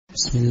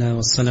بسم الله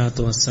والصلاة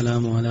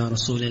والسلام على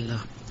رسول الله.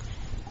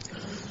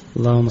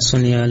 اللهم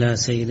صل على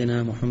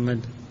سيدنا محمد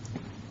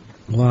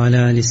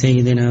وعلى آل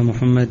سيدنا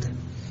محمد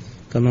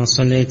كما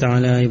صليت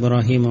على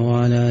إبراهيم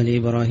وعلى آل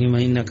إبراهيم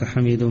إنك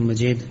حميد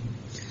مجيد.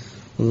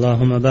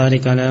 اللهم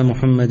بارك على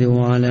محمد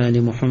وعلى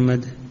آل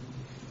محمد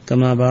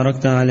كما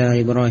باركت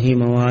على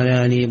إبراهيم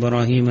وعلى آل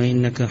إبراهيم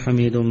إنك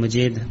حميد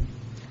مجيد.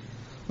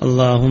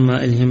 اللهم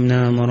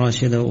ألهمنا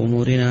مراشد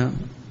أمورنا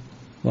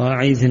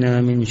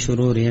وأعذنا من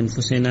شرور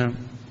أنفسنا.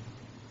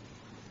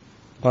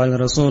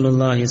 قال رسول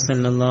الله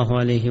صلى الله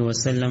عليه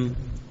وسلم: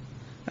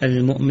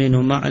 المؤمن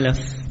مألف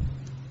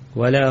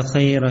ولا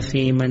خير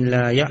في من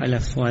لا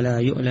يألف ولا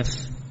يؤلف.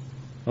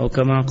 أو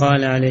كما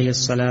قال عليه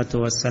الصلاة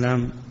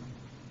والسلام.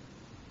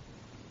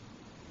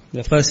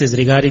 The first is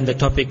regarding the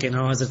topic, and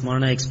how Hazrat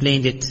Moulana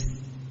explained it.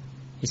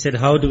 He said,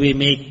 how do we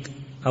make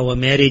our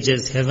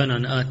marriages heaven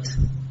on earth?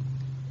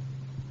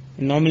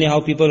 And normally how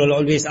people will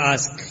always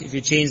ask, if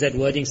you change that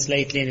wording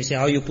slightly and you say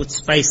how you put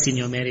spice in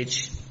your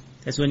marriage,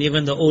 that's when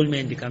even the old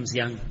man becomes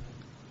young.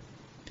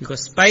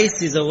 Because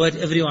spice is a word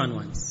everyone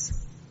wants.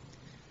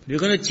 We're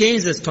going to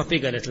change this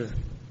topic a little.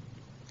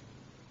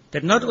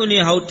 That not only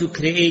how to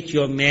create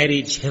your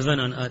marriage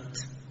heaven on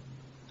earth,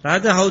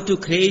 rather how to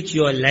create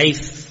your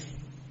life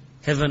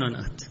heaven on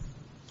earth.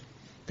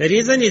 The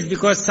reason is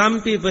because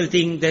some people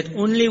think that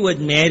only with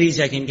marriage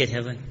I can get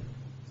heaven.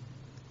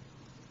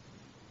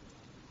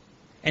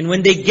 And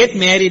when they get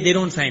married, they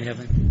don't find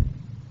heaven.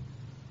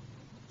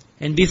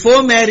 And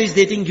before marriage,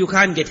 they think you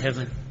can't get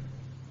heaven.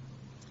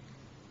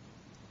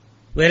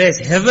 Whereas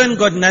heaven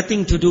got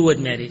nothing to do with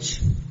marriage.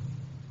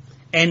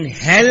 And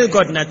hell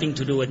got nothing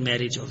to do with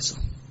marriage also.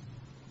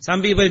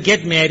 Some people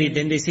get married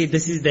and they say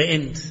this is the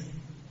end.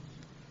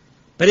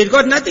 But it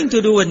got nothing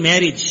to do with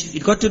marriage.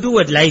 It got to do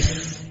with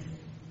life.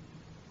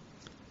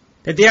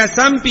 That there are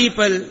some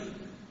people,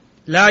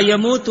 la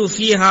yamutu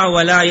fiha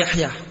wa la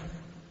yahya.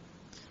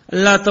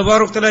 Allah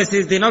Tabarak Ta'ala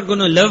says they're not going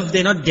to live,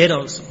 they're not dead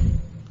also.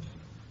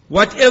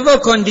 Whatever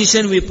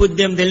condition we put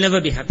them, they'll never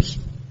be happy.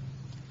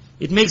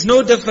 It makes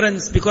no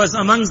difference, because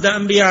amongst the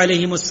Anbiya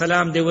alayhimus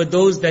salam, there were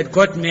those that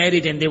got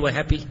married and they were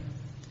happy.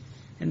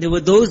 And there were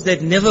those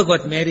that never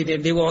got married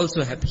and they were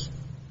also happy.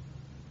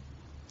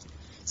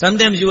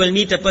 Sometimes you will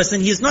meet a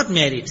person, he's not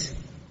married,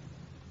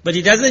 but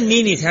it doesn't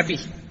mean he's happy.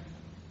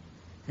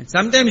 And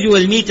sometimes you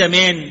will meet a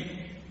man,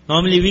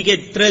 normally we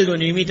get thrilled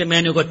when we meet a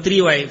man who got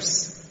 3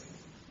 wives.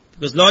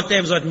 Because a lot of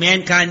times what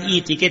man can't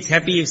eat, he gets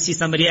happy if he sees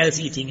somebody else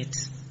eating it.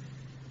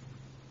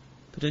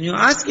 But when you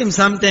ask him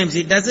sometimes,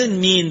 it doesn't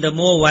mean the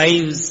more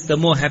wives, the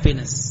more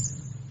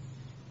happiness.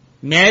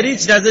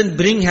 Marriage doesn't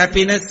bring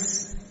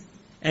happiness,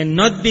 and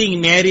not being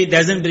married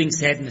doesn't bring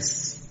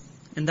sadness.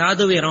 And the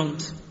other way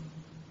around.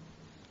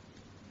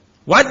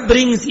 What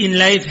brings in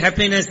life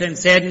happiness and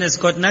sadness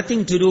got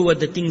nothing to do with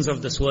the things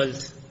of this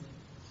world.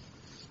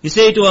 You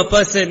say to a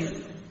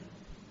person,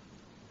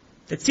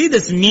 that see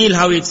this meal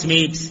how it's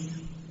made.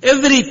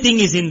 Everything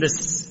is in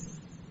this.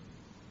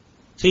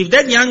 So if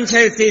that young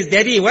child says,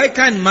 Daddy, why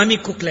can't mommy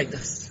cook like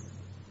this?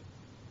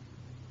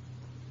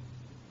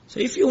 So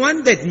if you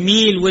want that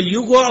meal, will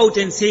you go out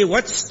and say,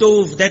 what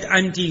stove that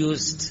auntie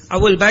used? I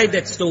will buy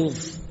that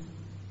stove.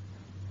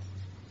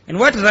 And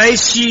what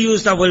rice she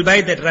used, I will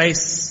buy that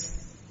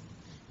rice.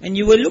 And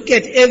you will look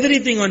at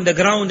everything on the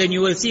ground and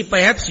you will see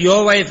perhaps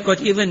your wife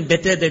got even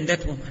better than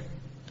that woman.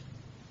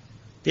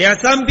 There are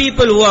some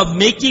people who are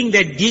making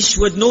that dish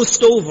with no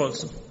stove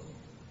also.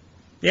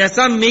 There are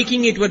some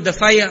making it with the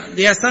fire.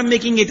 There are some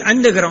making it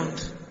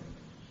underground.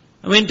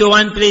 I went to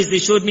one place, they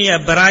showed me a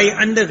braai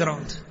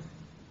underground.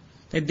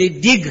 That they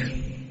dig.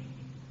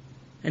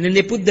 And then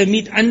they put the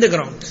meat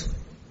underground.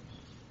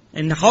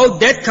 And how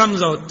that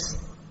comes out.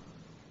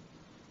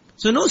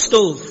 So no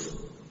stove.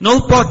 No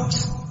pot.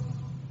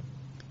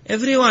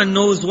 Everyone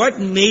knows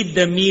what made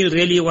the meal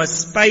really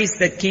was spice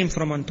that came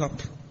from on top.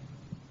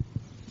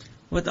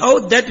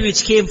 Without that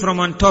which came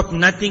from on top,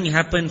 nothing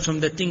happened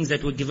from the things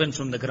that were given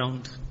from the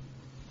ground.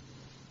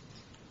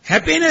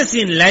 Happiness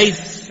in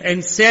life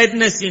and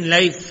sadness in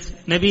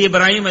life, Nabi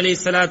Ibrahim alayhi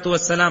salatu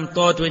wasalam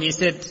taught when he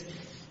said,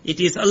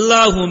 it is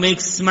Allah who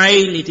makes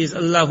smile, it is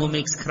Allah who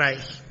makes cry.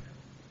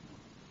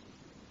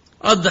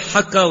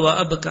 Adhaka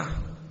wa abka.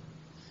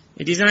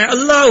 It is my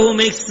Allah who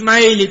makes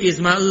smile, it is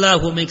my Allah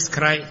who makes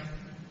cry.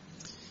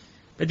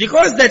 But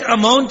because that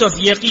amount of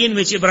yaqeen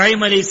which Ibrahim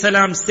alayhi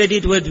salam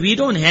studied with, we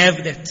don't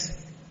have that.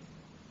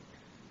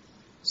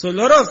 So a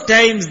lot of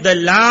times the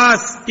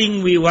last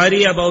thing we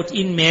worry about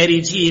in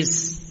marriage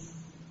is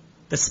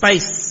the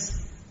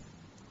spice.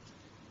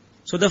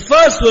 So the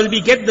first will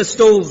be get the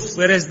stove,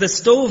 whereas the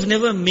stove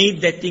never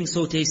made that thing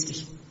so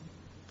tasty.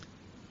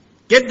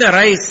 Get the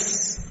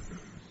rice.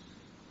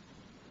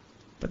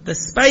 But the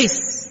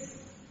spice,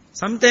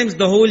 sometimes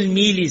the whole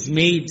meal is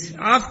made.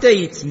 After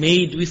it's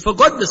made, we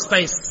forgot the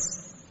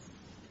spice.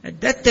 At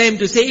that time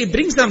to say, hey,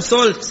 bring some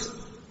salt.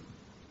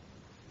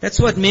 That's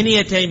what many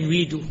a time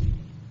we do.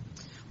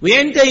 We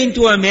enter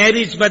into a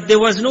marriage, but there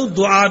was no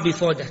dua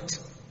before that.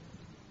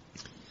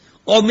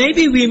 Or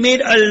maybe we made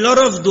a lot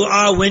of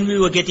dua when we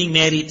were getting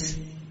married.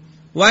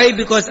 Why?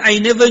 Because I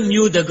never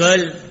knew the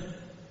girl.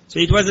 So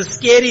it was a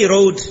scary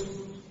road.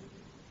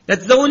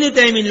 That's the only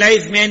time in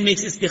life man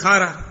makes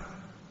istikhara.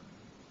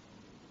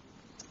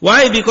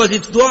 Why? Because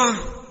it's dua.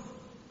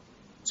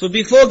 So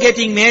before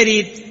getting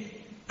married,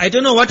 I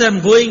don't know what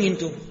I'm going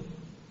into.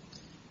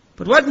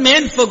 But what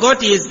man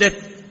forgot is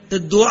that the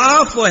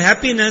dua for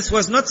happiness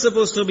was not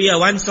supposed to be a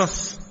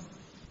once-off.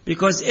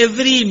 Because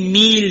every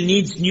meal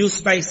needs new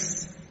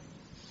spice.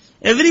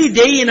 Every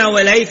day in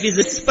our life is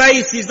a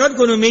spice is not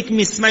going to make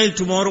me smile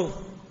tomorrow.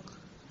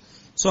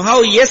 So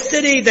how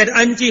yesterday that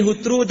auntie who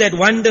threw that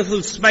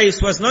wonderful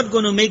spice was not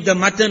going to make the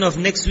mutton of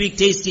next week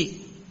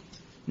tasty.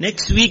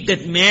 Next week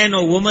that man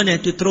or woman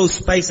had to throw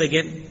spice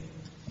again.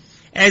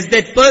 As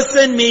that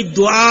person made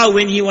dua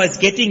when he was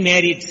getting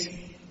married.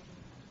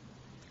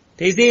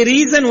 There is a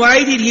reason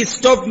why did he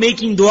stop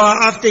making dua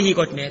after he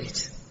got married.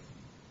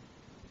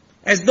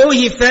 As though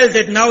he felt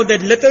that now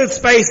that little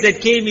spice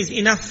that came is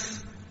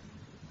enough.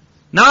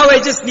 Now I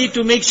just need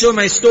to make sure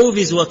my stove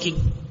is working.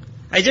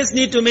 I just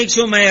need to make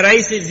sure my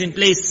rice is in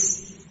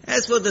place.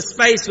 As for the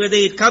spice, whether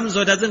it comes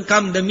or doesn't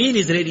come, the meal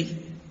is ready.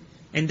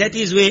 And that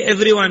is where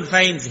everyone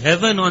finds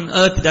heaven on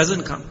earth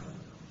doesn't come.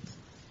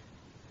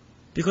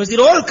 Because it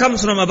all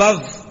comes from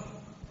above.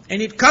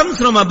 And it comes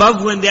from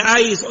above when the eye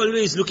is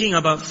always looking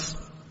above.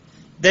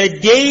 The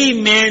day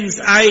man's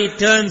eye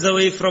turns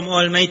away from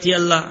Almighty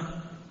Allah,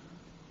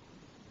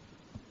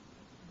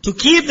 to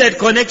keep that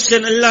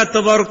connection, Allah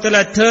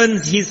Ta'ala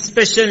turns His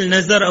special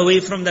nazar away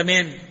from the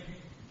man.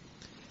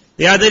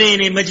 The other day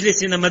in a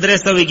majlis in the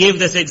madrasa, we gave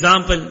this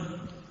example.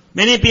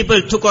 Many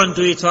people took on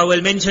to it, so I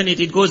will mention it.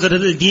 It goes a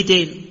little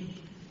detail.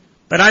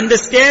 But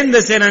understand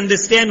this and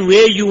understand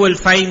where you will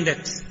find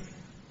it.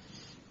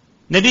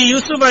 Nabi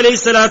Yusuf alayhi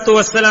salatu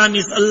wasalam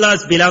is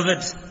Allah's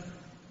beloved.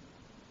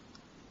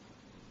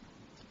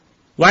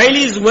 While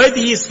he's with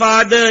his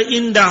father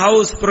in the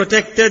house,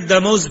 protected, the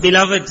most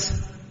beloved.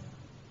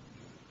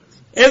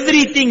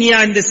 Everything he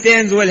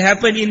understands will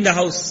happen in the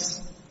house.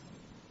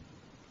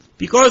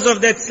 Because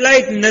of that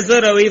slight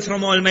nazar away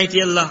from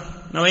Almighty Allah.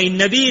 Now a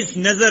Nabi's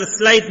nazar,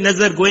 slight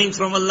nazar going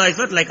from Allah is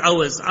not like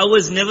ours.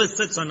 Ours never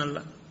sits on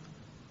Allah.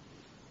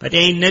 But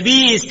a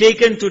Nabi is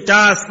taken to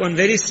task on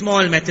very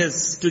small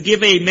matters to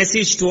give a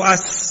message to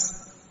us.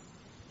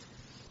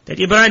 That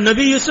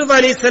Nabi Yusuf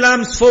alayhi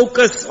salam's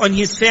focus on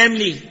his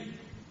family.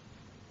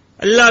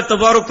 Allah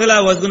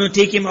Ta'ala was going to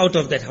take him out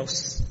of that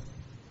house.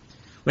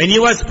 When he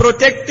was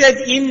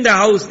protected in the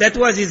house, that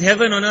was his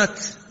heaven on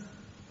earth.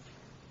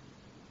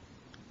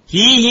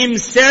 He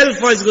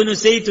himself was going to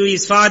say to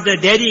his father,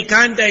 Daddy,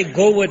 can't I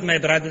go with my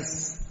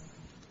brothers?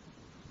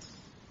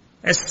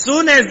 As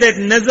soon as that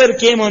nazar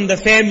came on the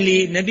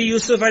family, Nabi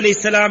Yusuf alayhi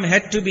salam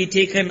had to be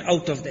taken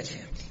out of that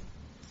family.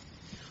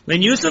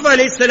 When Yusuf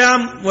alayhi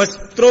salam was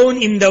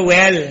thrown in the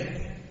well,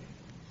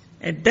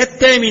 at that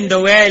time in the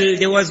well,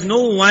 there was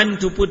no one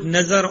to put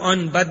nazar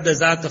on but the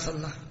Zat of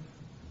Allah.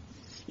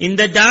 In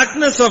the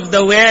darkness of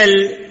the well,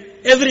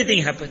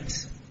 everything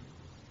happened.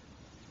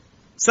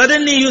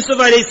 Suddenly Yusuf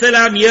alayhi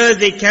salam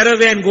hears a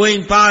caravan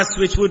going past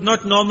which would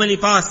not normally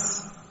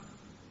pass.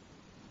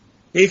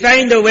 They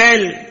find a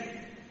well.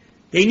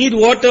 They need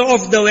water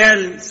off the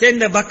well.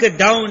 Send a bucket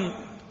down.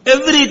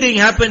 Everything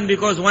happened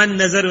because one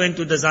nazar went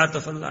to the Zat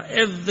of Allah.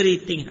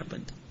 Everything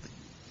happened.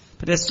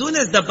 But as soon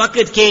as the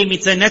bucket came,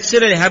 it's a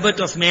natural habit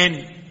of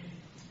man,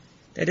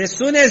 that as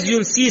soon as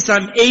you'll see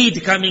some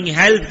aid coming,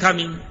 help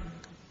coming,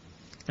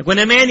 like when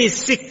a man is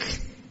sick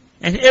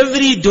and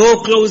every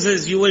door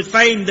closes, you will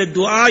find the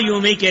dua you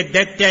make at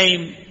that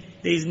time,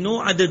 there is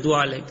no other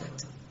dua like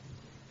that.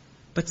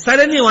 But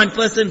suddenly one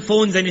person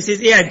phones and he says,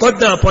 hey, I got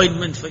the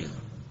appointment for you.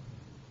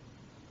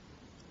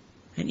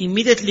 And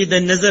immediately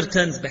the nazar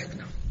turns back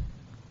now.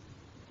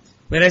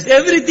 Whereas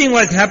everything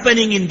was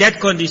happening in that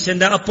condition,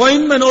 the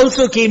appointment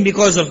also came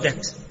because of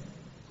that.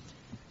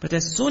 But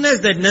as soon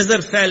as that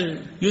nazar fell,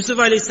 Yusuf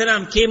alayhi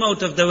salam came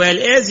out of the well.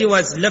 As he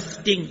was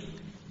lifting,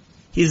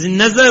 his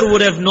nazar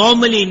would have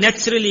normally,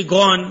 naturally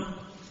gone,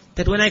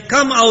 that when I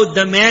come out,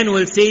 the man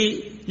will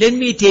say, let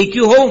me take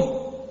you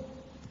home.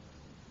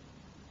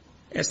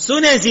 As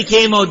soon as he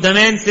came out, the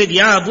man said,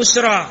 Ya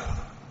Bushra,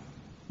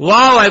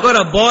 wow, I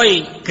got a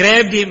boy,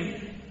 grabbed him.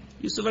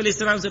 Yusuf alayhi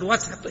salam said,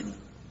 what's happening?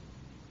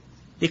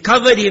 They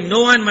covered him,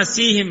 no one must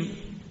see him.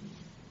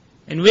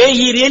 And where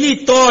he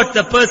really thought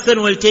the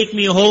person will take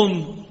me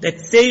home,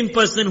 that same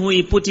person who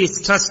he put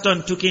his trust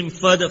on took him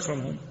further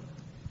from home.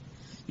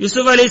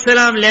 Yusuf alayhi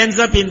salam lands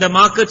up in the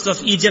markets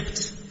of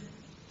Egypt.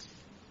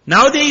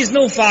 Now there is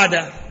no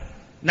father.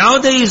 Now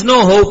there is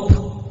no hope.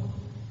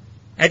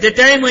 At the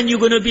time when you're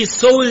going to be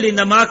sold in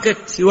the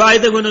market, you're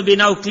either going to be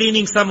now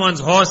cleaning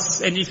someone's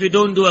horse, and if you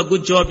don't do a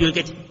good job, you'll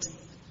get hit.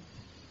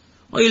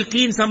 Or you'll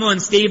clean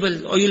someone's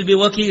stable, or you'll be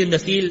working in the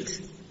field.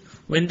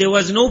 When there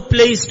was no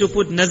place to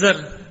put nazar,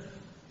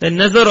 the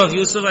nazar of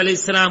Yusuf alayhi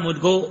salam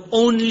would go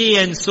only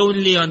and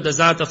solely on the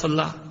Zat of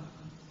Allah.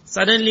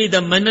 Suddenly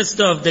the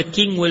minister of the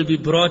king will be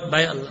brought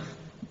by Allah.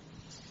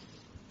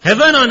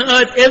 Heaven on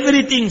earth,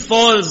 everything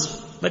falls,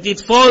 but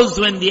it falls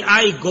when the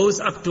eye goes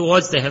up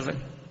towards the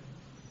heaven.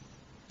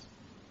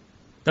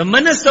 The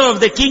minister of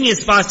the king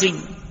is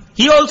passing.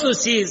 He also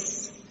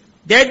says,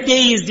 that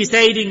day he is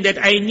deciding that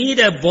I need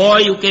a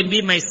boy who can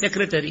be my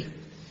secretary.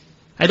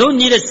 I don't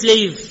need a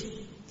slave.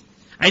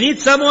 I need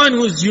someone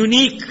who's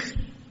unique.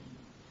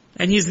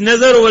 And his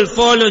nazar will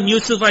fall on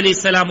Yusuf alayhi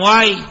salam.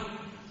 Why?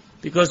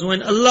 Because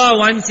when Allah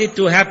wants it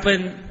to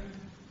happen,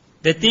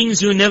 the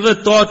things you never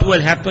thought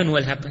will happen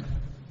will happen.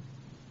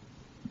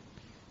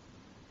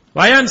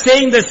 Why I'm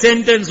saying the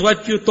sentence,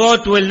 what you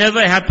thought will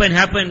never happen,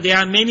 happen. There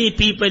are many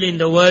people in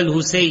the world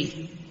who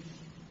say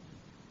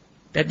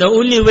that the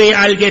only way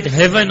I'll get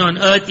heaven on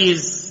earth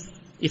is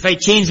if I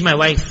change my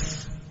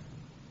wife.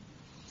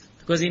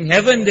 Because in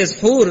heaven there's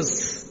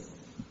hurs.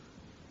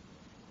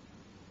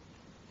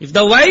 If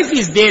the wife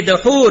is there, the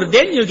hur,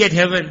 then you get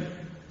heaven.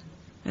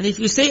 And if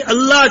you say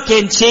Allah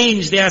can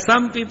change, there are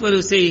some people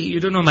who say, you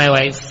don't know my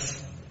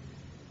wife.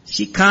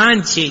 She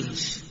can't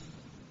change.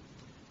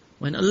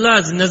 When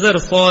Allah's nazar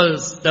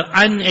falls, the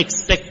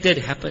unexpected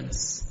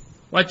happens.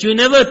 What you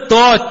never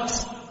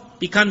thought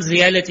becomes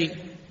reality.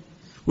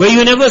 Where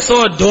you never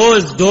saw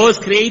doors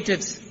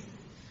created.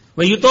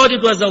 Where you thought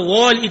it was a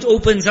wall, it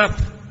opens up.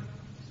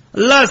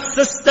 Allah's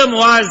system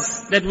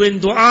was that when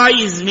dua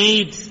is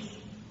made,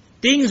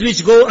 things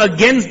which go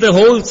against the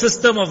whole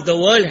system of the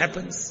world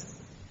happens.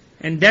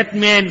 And that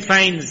man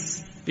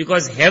finds,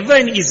 because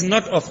heaven is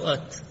not of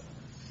earth.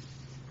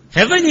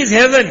 Heaven is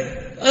heaven.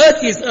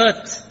 Earth is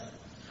earth.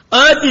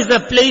 Earth is a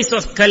place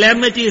of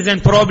calamities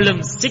and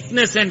problems,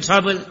 sickness and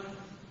trouble.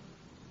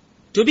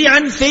 To be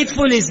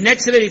unfaithful is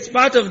natural, it's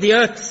part of the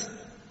earth.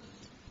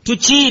 To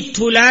cheat,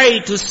 to lie,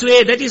 to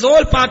swear, that is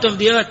all part of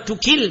the earth. To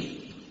kill.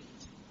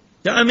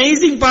 The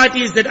amazing part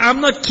is that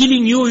I'm not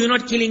killing you, you're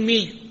not killing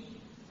me.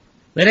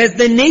 Whereas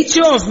the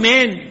nature of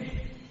man,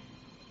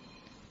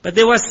 but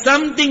there was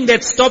something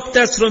that stopped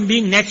us from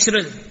being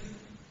natural.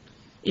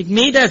 It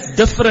made us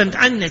different,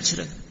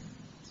 unnatural.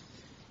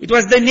 It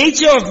was the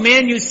nature of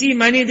man, you see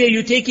money there,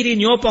 you take it in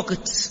your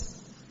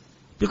pockets.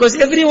 Because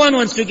everyone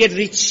wants to get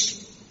rich.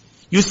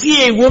 You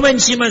see a woman,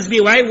 she must be,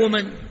 why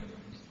woman?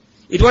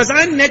 It was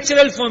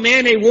unnatural for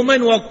man, a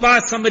woman walked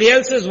past somebody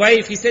else's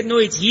wife, he said, no,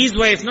 it's his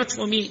wife, not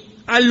for me.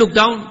 I'll look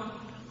down.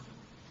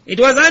 It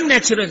was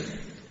unnatural.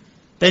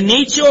 The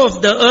nature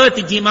of the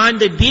earth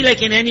demanded, be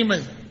like an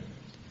animal.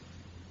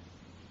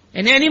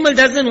 An animal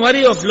doesn't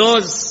worry of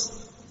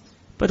laws.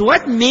 But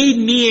what made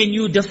me and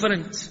you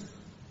different?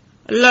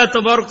 Allah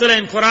Ta'ala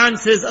in Quran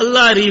says,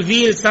 Allah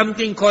revealed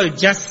something called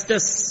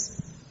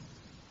justice.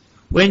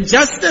 When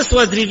justice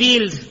was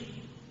revealed,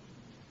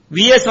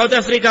 we as South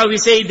Africa, we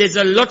say there's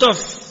a lot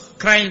of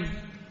crime.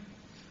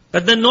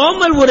 But the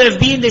normal would have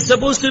been, there's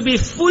supposed to be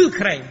full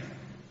crime.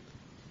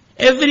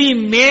 Every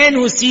man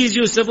who sees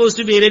you is supposed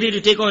to be ready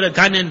to take out a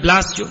gun and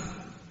blast you.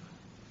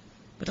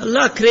 But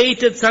Allah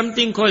created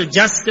something called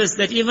justice,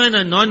 that even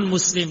a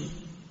non-Muslim,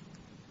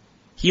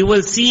 he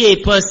will see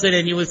a person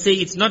and he will say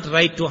it's not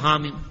right to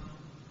harm him.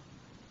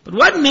 But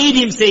what made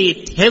him say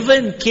it?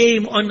 Heaven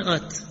came on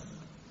earth.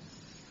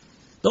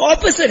 The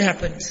opposite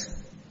happened.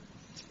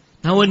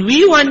 Now when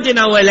we want in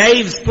our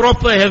lives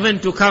proper heaven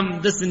to come,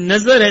 this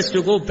nazar has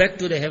to go back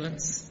to the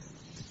heavens.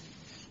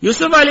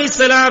 Yusuf alayhi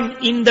salam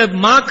in the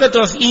market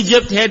of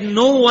Egypt had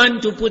no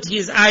one to put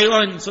his eye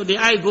on, so the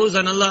eye goes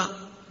on Allah.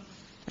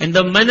 And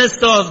the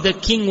minister of the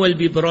king will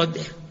be brought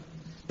there.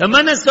 The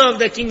minister of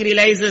the king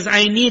realizes,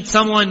 I need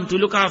someone to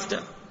look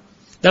after.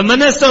 The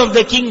minister of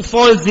the king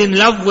falls in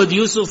love with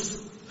Yusuf.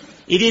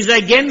 It is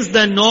against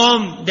the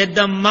norm that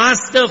the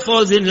master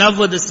falls in love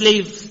with the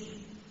slave.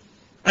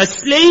 A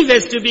slave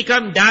has to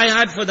become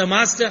diehard for the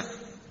master.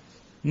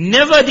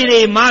 Never did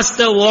a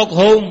master walk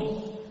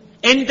home,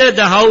 enter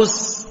the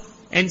house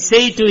and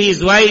say to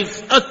his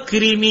wife,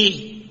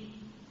 Akrimi,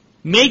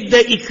 make the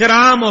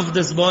ikram of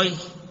this boy.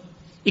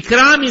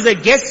 Ikram is a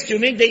guest, you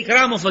make the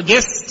ikram of a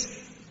guest.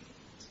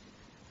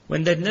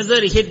 When the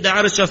nazar hit the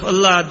arsh of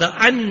Allah, the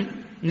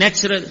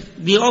unnatural,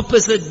 the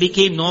opposite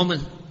became normal.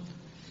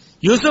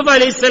 Yusuf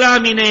alayhi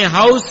salam in a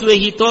house where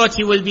he thought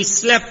he will be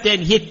slapped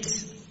and hit,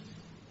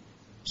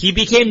 he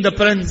became the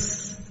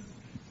prince.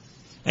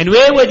 And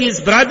where were his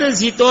brothers,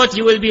 he thought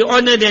he will be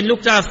honored and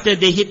looked after,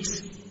 they hit.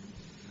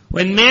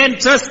 When man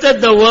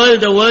trusted the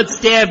world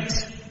stabbed.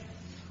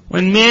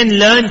 When man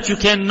learned you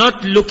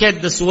cannot look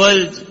at this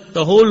world,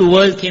 the whole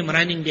world came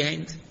running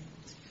behind.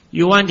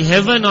 You want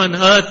heaven on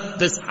earth,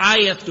 this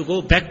eye have to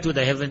go back to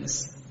the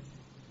heavens.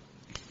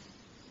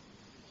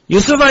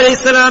 Yusuf alayhi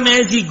salam,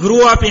 as he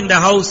grew up in the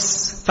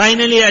house,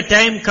 finally a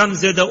time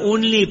comes where the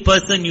only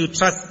person you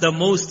trust the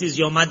most is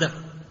your mother.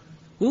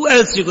 Who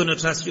else you going to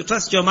trust? You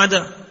trust your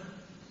mother.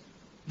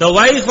 The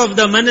wife of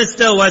the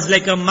minister was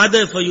like a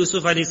mother for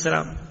Yusuf alayhi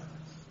salam.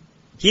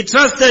 He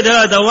trusted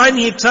her. The one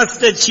he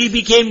trusted, she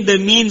became the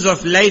means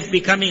of life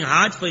becoming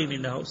hard for him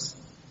in the house.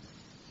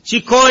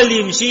 She called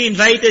him, she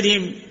invited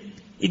him.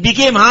 It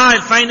became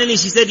hard. Finally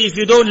she said, if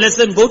you don't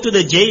listen, go to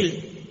the jail.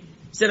 He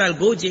said, I'll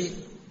go jail.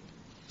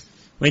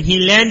 When he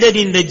landed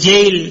in the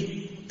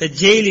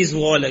jail is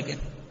wall again.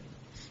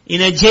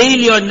 In a jail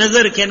your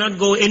nazar cannot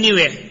go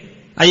anywhere.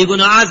 Are you going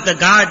to ask the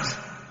guard?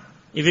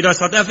 If it was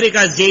South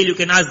Africa's jail, you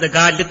can ask the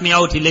guard, let me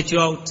out, he'll let you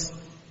out.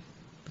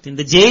 But in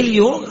the jail,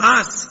 you won't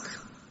ask.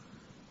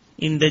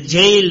 In the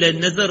jail, the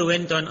nazar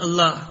went on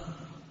Allah.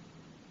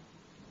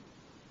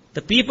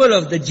 The people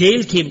of the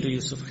jail came to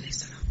Yusuf alayhi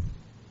salam.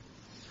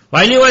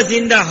 While he was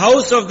in the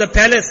house of the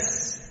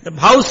palace, the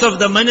house of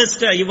the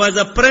minister, he was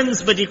a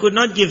prince, but he could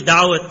not give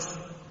dawat.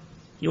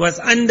 He was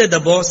under the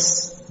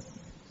boss.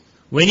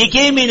 When he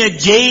came in a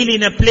jail,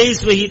 in a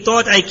place where he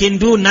thought, I can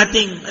do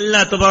nothing,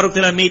 Allah Tabarak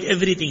Ta'ala made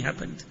everything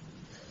happen.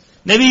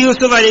 Nabi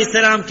Yusuf alayhi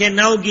salam can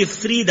now give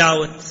free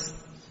dawat.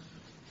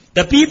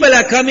 The people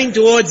are coming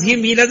towards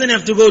him, he doesn't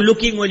have to go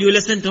looking, will you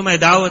listen to my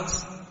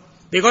dawat?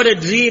 They got a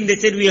dream, they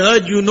said, we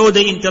heard you know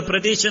the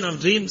interpretation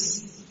of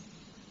dreams.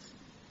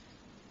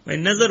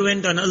 When nazar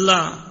went on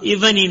Allah,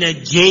 even in a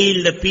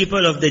jail, the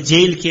people of the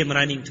jail came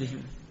running to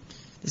him.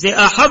 They say,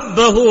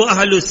 ahabbahu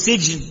ahlu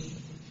sijn.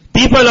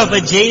 People of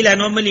a jail are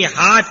normally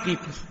hard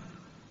people.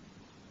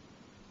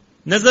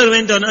 Nazar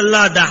went on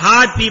Allah, the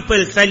hard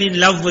people fell in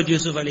love with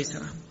Yusuf alayhi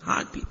salam.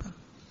 Hard people.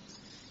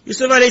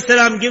 Yusuf alayhi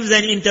salam gives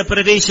an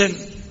interpretation.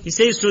 He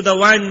says to the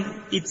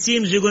one, it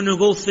seems you're going to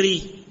go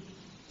free.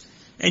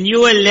 And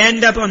you will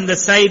land up on the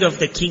side of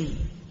the king.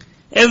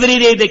 Every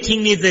day the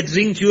king needs a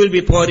drink, you will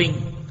be pouring.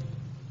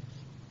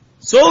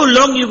 So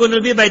long you're going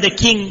to be by the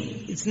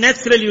king, it's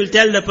natural you will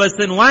tell the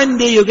person, one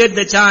day you get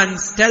the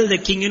chance, tell the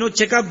king,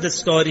 check up the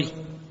story.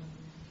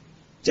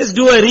 Just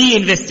do a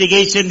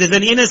re-investigation. There's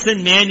an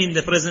innocent man in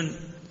the prison.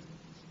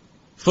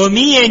 For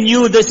me and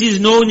you, this is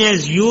known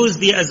as use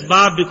the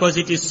asbab because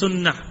it is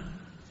sunnah.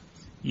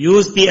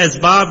 Use the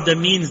asbab, the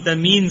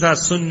means are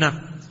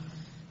sunnah.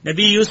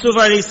 Nabi Yusuf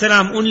alayhi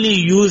salam only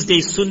used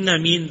a sunnah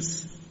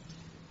means.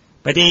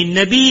 But a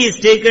Nabi is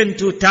taken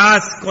to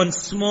task on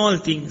small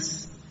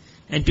things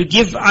and to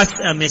give us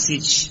a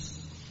message.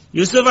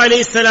 Yusuf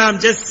alayhi salam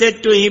just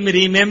said to him,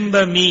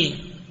 remember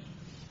me.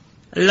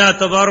 Allah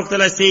Tabarak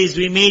Ta'ala says,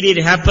 we made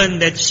it happen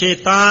that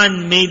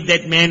shaitan made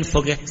that man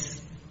forget.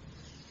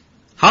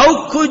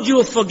 How could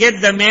you forget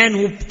the man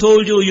who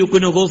told you you're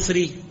going to go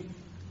free?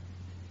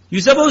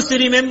 You're supposed to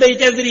remember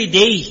it every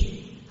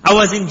day. I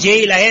was in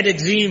jail, I had a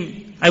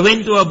dream. I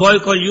went to a boy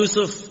called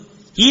Yusuf.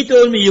 He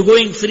told me you're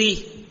going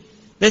free.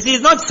 This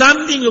is not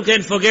something you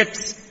can forget.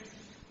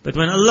 But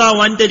when Allah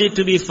wanted it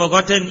to be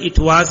forgotten, it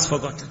was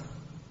forgotten.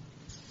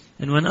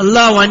 And when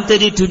Allah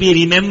wanted it to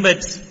be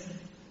remembered,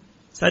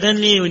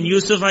 suddenly when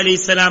Yusuf alayhi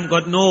salam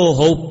got no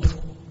hope,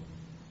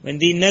 when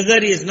the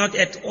nazar is not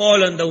at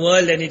all on the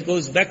world and it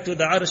goes back to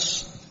the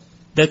arsh,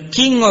 the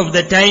king of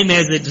the time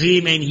has a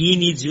dream and he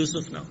needs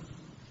Yusuf now.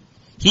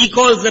 He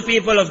calls the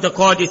people of the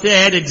court, he says,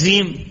 I had a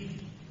dream.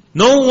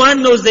 No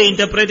one knows the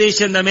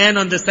interpretation. The man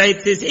on the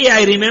side says, hey,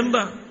 I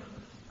remember.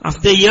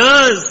 After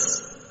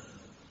years,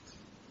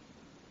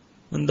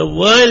 when the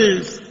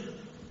world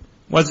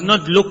was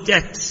not looked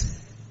at,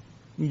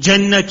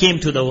 Jannah came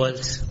to the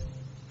world.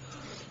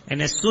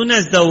 And as soon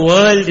as the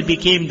world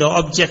became the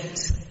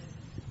object,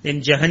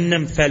 then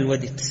Jahannam fell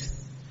with it.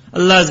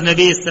 Allah's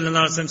Nabi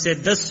sallallahu alaihi wasallam said,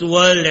 this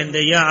world and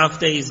the year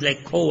after is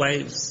like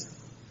co-wives.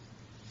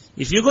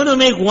 If you're going to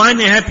make one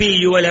happy,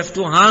 you will have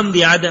to harm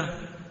the other.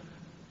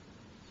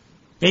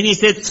 Then he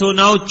said, so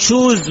now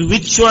choose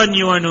which one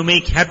you want to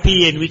make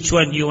happy and which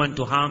one you want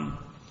to harm.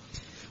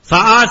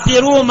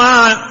 فَآثِرُوا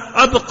مَا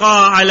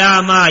أَبْقَى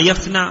عَلَى مَا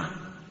يَفْنَى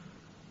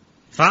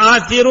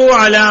فَآثِرُوا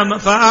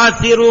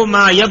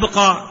مَا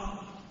يَبْقَى.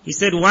 He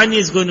said, one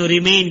is going to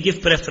remain,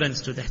 give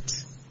preference to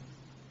that.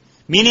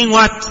 Meaning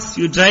what?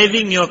 You're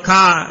driving your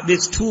car,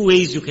 there's two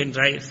ways you can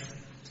drive.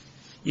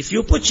 If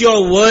you put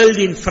your world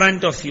in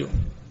front of you,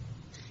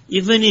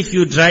 even if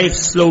you drive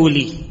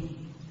slowly,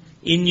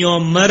 in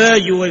your mirror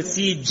you will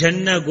see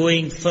Jannah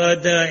going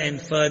further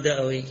and further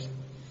away.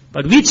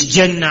 But which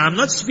Jannah? I'm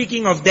not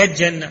speaking of that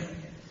Jannah.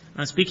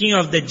 I'm speaking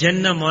of the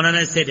Jannah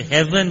Moulana said,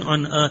 heaven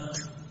on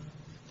earth.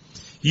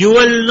 You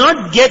will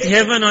not get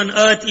heaven on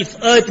earth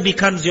if earth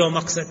becomes your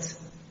maqsad.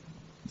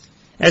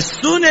 As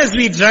soon as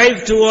we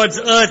drive towards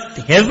earth,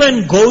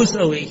 heaven goes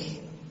away.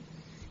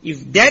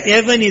 If that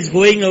heaven is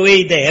going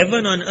away, the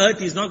heaven on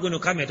earth is not going to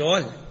come at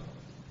all.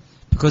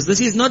 Because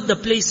this is not the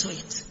place for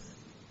it.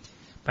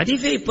 But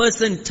if a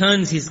person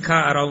turns his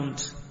car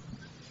around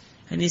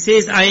and he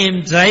says, I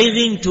am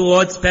driving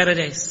towards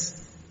paradise,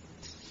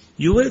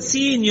 you will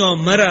see in your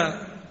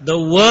mirror, the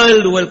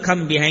world will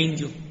come behind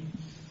you.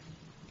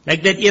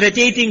 Like that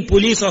irritating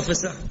police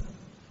officer.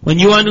 When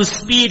you want to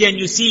speed and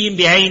you see him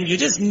behind, you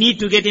just need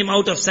to get him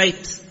out of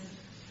sight.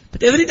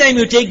 But every time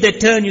you take that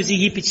turn, you see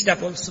he pitched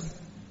up also.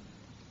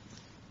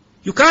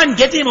 You can't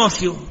get him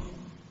off you.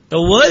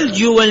 The world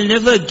you will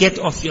never get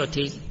off your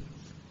tail.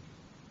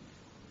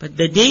 But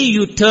the day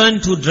you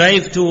turn to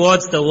drive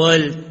towards the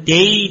world,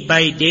 day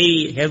by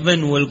day,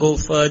 heaven will go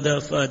further,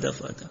 further,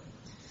 further.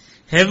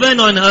 Heaven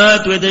on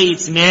earth, whether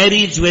it's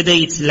marriage, whether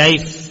it's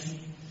life,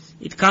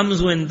 it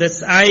comes when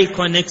this eye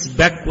connects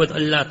back with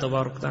Allah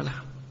Tabarak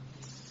Ta'ala.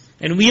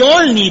 And we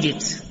all need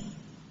it.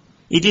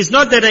 It is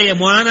not that a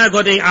Moulana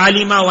got a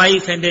alima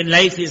wife and then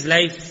life is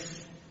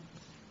life.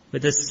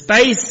 But the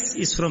spice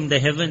is from the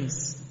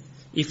heavens.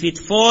 If it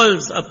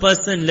falls, a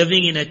person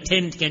living in a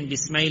tent can be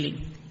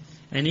smiling.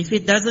 And if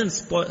it doesn't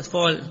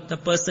fall, the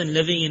person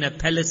living in a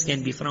palace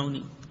can be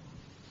frowning.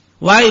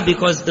 Why?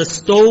 Because the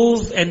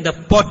stove and the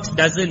pot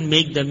doesn't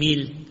make the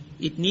meal.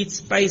 It needs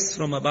spice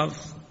from above.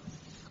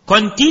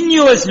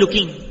 Continuous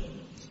looking.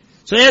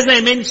 So as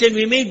I mentioned,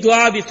 we made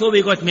dua before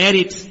we got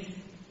married.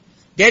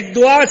 That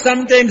dua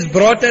sometimes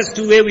brought us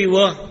to where we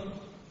were.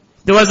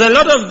 There was a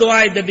lot of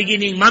dua at the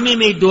beginning. Mommy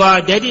made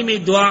dua, daddy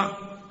made dua.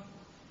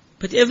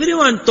 But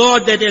everyone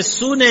thought that as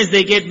soon as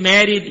they get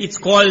married, it's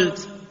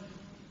called.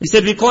 We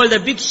said we called a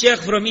big sheikh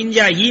from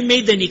India, he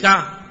made the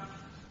nikah.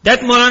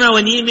 That Moulana,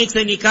 when he makes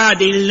a nikah,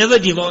 they will never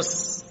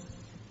divorce.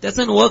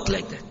 Doesn't work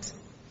like that.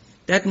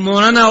 That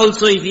Moulana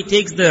also, if he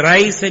takes the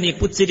rice and he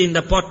puts it in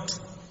the pot,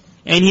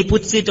 and he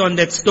puts it on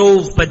that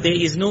stove, but there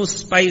is no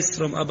spice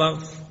from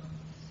above.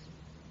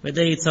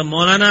 Whether it's a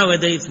Moulana,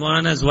 whether it's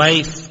Moulana's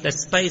wife, the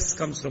spice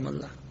comes from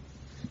Allah.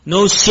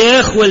 No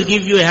sheikh will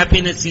give you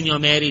happiness in your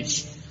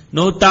marriage.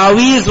 No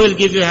taweez will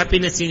give you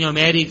happiness in your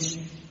marriage.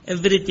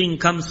 Everything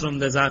comes from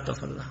the Zat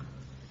of Allah.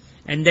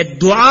 And that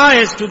dua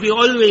has to be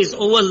always,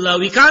 oh Allah,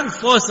 we can't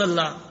force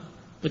Allah,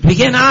 but we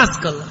can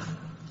ask Allah.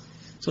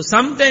 So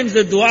sometimes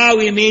the dua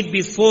we made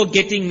before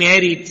getting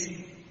married,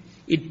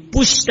 it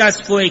pushed us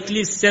for at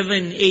least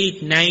 7,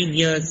 8, 9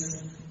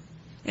 years.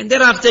 And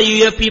thereafter you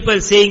hear people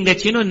saying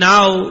that,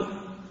 now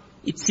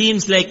it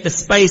seems like the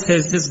spice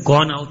has just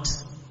gone out.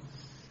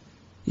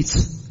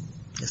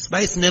 The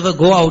spice never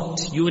go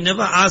out. You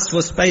never asked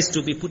for spice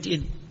to be put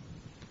in.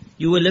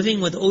 You were living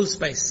with old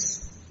spice.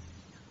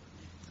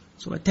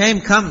 So a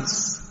time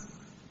comes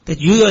that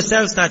you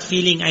yourself start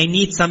feeling, I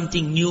need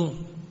something new.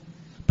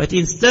 But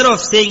instead of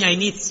saying, I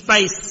need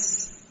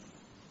spice,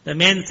 the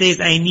man says,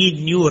 I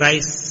need new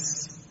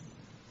rice.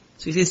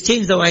 So he says,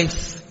 change the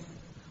wife.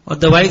 Or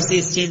the wife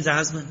says, change the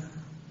husband.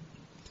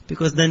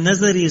 Because the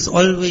nazar is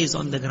always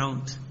on the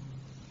ground.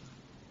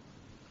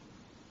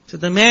 So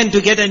the man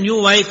to get a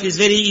new wife is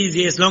very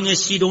easy as long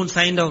as she don't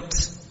find out.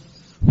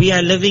 We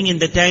are living in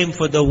the time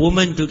for the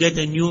woman to get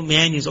a new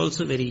man is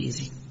also very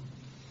easy.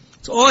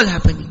 It's all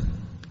happening.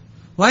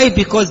 Why?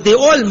 Because they're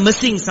all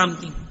missing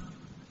something.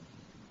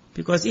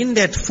 Because in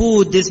that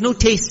food there's no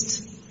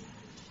taste.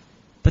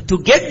 But to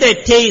get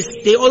that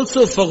taste, they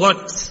also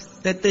forgot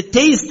that the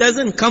taste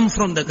doesn't come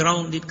from the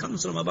ground, it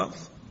comes from above.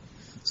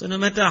 So no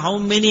matter how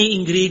many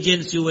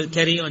ingredients you will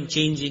carry on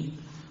changing,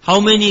 how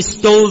many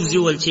stoves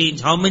you will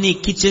change, how many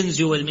kitchens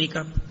you will make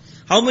up,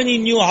 how many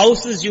new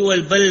houses you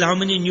will build, how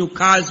many new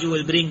cars you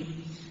will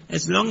bring,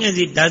 as long as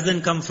it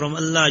doesn't come from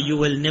Allah, you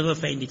will never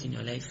find it in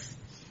your life.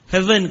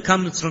 Heaven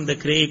comes from the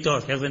Creator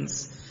of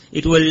heavens.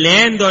 It will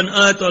land on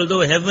earth, although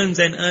heavens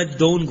and earth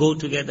don't go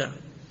together.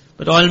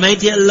 But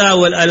Almighty Allah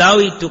will allow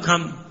it to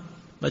come.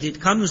 But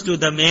it comes to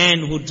the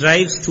man who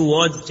drives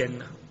towards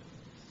Jannah.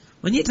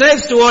 When he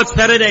drives towards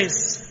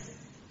paradise,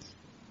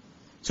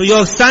 so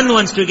your son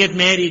wants to get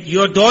married,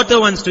 your daughter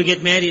wants to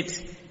get married.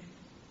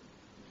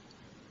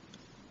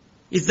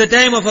 It's the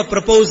time of a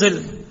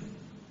proposal.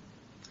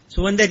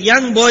 So when that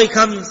young boy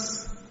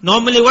comes,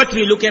 normally what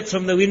we look at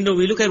from the window,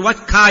 we look at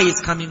what car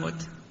he's coming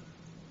with.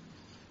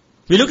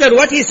 We look at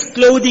what his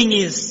clothing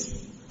is.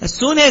 As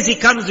soon as he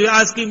comes, we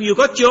ask him, you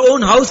got your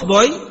own house,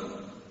 boy?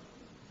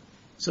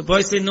 So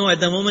boy said, no, at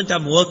the moment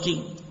I'm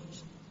working.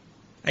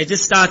 I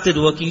just started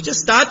working. You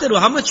just started?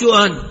 How much you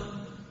earn?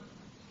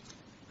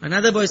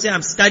 Another boy said,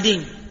 I'm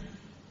studying.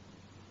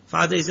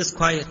 Father is just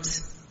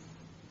quiet.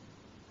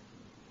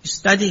 You're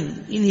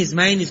studying. In his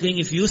mind he's going,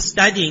 if you're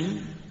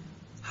studying,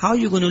 how are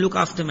you going to look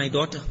after my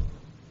daughter?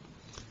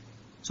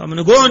 So I'm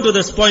going to go on to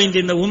this point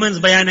in the woman's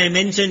bayan. I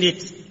mentioned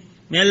it.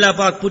 May Allah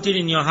Pak put it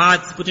in your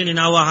hearts, put it in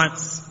our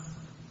hearts.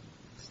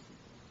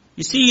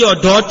 You see your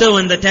daughter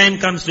when the time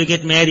comes to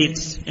get married,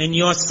 and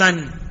your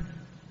son,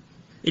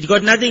 it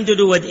got nothing to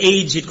do with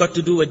age, it got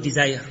to do with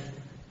desire.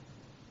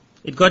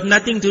 It got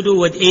nothing to do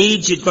with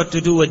age, it got to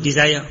do with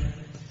desire.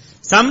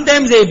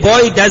 Sometimes a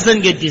boy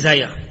doesn't get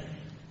desire.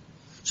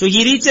 So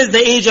he reaches the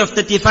age of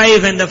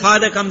 35 and the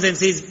father comes and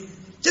says,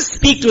 just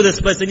speak to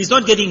this person, he's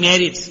not getting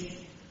married.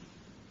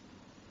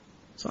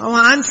 So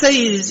our answer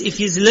is, if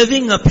he's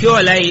living a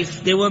pure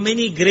life, there were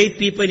many great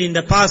people in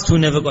the past who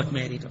never got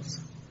married also.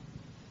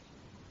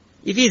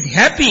 If he's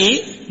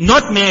happy,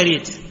 not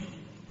married,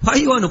 why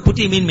you want to put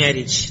him in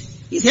marriage?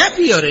 He's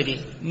happy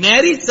already.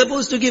 Marriage is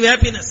supposed to give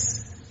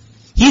happiness.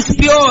 He's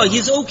pure,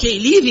 he's okay,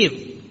 leave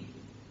him.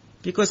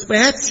 Because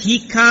perhaps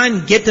he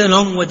can't get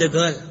along with the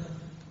girl.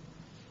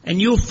 And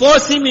you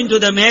force him into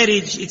the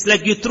marriage, it's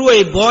like you throw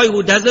a boy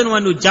who doesn't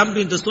want to jump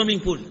into the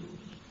swimming pool.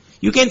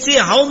 You can say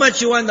how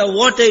much you want, the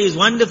water is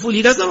wonderful,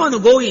 he doesn't want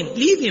to go in,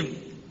 leave him.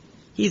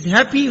 He's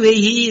happy where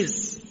he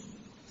is.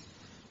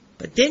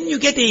 But then you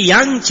get a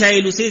young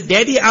child who says,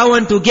 Daddy, I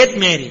want to get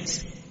married.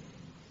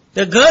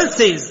 The girl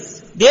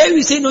says, there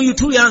we say, no, you're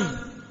too young.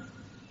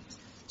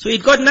 So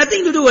it got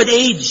nothing to do with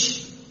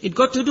age. It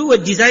got to do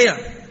with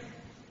desire.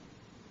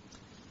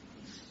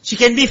 She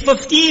can be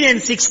 15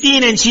 and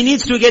 16 and she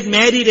needs to get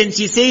married and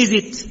she says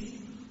it.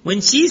 When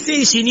she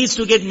says she needs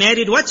to get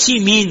married, what she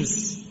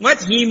means,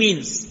 what he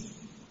means.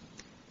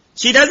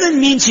 She doesn't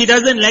mean she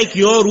doesn't like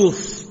your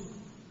roof.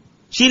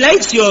 She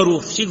likes your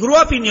roof. She grew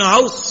up in your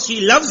house.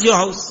 She loves your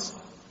house.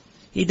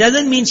 It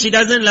doesn't mean she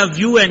doesn't love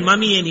you and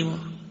mommy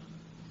anymore.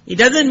 It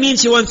doesn't mean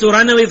she wants to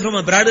run away from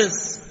her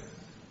brothers.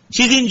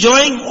 She's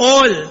enjoying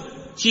all.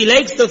 She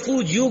likes the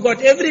food you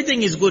got.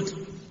 Everything is good.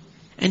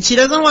 And she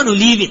doesn't want to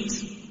leave it.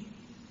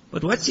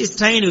 But what she's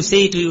trying to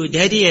say to you,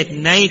 Daddy, at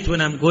night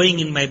when I'm going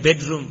in my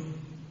bedroom,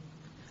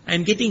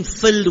 I'm getting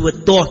filled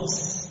with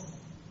thoughts.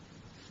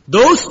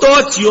 Those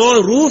thoughts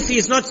your roof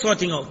is not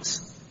sorting out.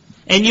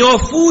 And your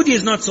food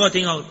is not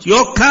sorting out.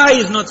 Your car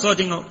is not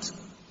sorting out.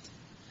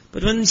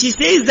 But when she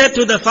says that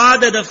to the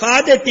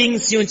father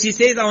thinks, when she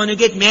says, I want to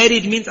get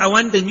married, means I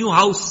want a new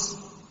house.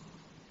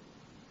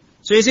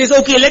 So he says,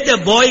 okay, let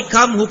a boy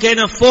come who can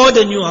afford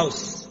a new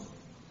house.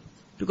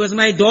 Because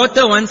my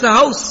daughter wants a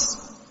house.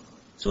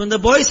 So when the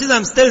boy says,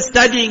 I'm still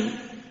studying,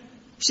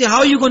 you say, how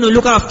are you going to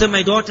look after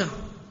my daughter?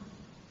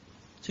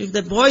 So if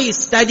the boy is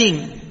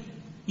studying,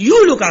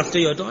 you look after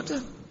your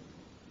daughter.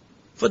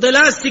 For the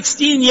last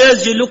 16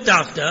 years you looked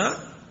after her.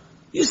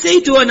 You say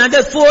to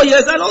another 4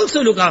 years, I'll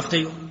also look after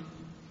you.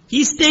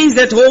 He stays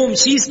at home,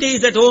 she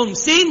stays at home,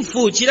 same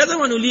food. She doesn't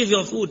want to leave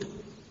your food.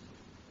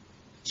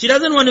 She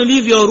doesn't want to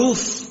leave your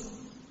roof.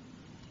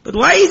 But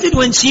why is it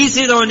when she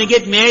says, I want to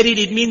get married,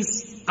 it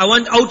means I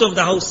want out of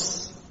the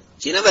house?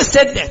 She never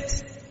said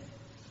that.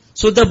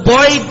 So the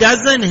boy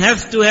doesn't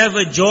have to have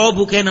a job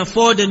who can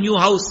afford a new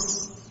house.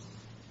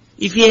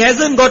 If he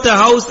hasn't got a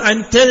house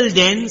until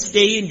then,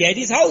 stay in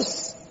daddy's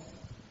house.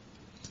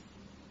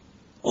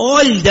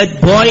 All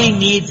that boy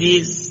needs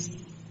is,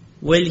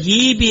 will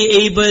he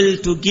be able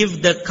to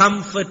give the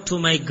comfort to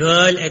my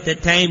girl at a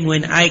time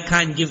when I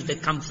can't give the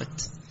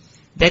comfort?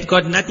 That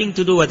got nothing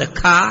to do with the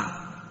car.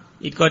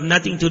 It got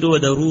nothing to do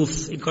with the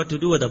roof. It got to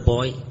do with the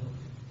boy.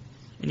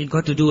 And it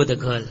got to do with the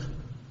girl.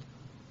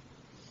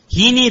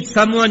 He needs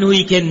someone who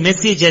he can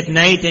message at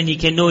night and he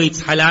can know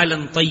it's halal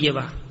and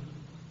tayyibah.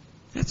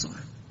 That's all.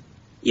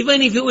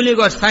 Even if he only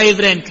got 5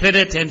 rand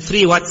credit and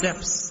free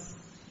WhatsApps.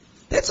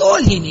 That's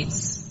all he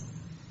needs.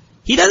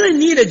 He doesn't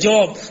need a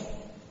job.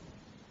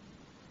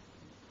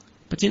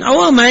 But in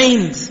our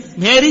mind,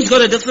 marriage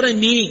got a different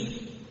meaning.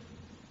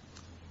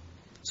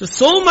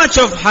 So much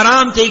of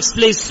haram takes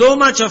place, so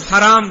much of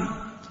haram,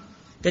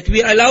 that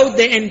we allowed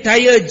the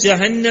entire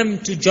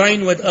Jahannam to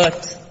join with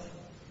earth.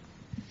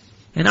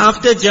 And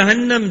after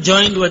Jahannam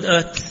joined with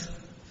earth,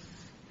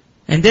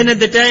 and then at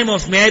the time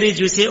of marriage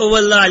we say, oh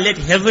Allah, let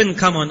heaven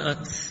come on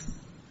earth.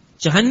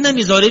 Jahannam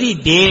is already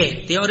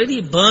there. They are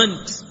already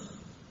burnt.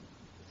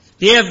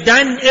 They have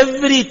done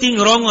everything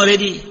wrong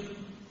already.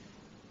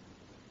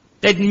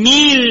 That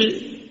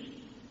meal,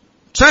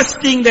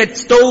 trusting that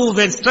stove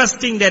and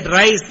trusting that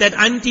rice, that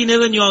auntie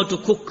never knew how to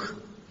cook.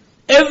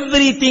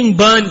 Everything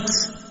burnt.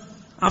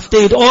 After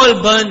it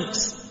all burnt,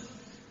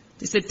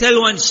 they said,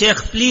 tell one sheikh,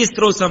 please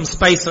throw some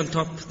spice on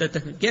top. That the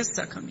guests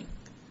are coming.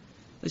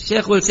 The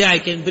sheikh will say, I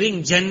can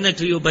bring Jannah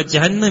to you, but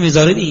Jahannam is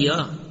already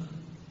here.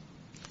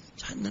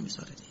 Jahannam is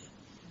already here.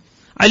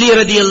 Ali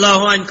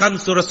radiallahu anh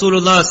comes to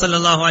Rasulullah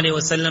sallallahu alayhi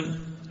wasallam.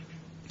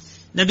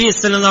 Nabi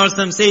sallallahu alayhi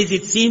wasallam says,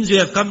 it seems you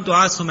have come to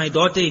ask for my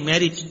daughter in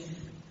marriage.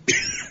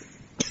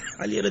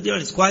 Ali radiallahu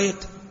anh is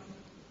quiet.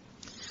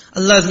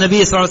 Allah's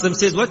Nabi sallallahu alayhi wasallam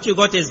says, what you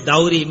got is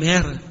dowry,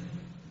 meher.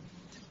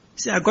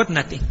 He said, I got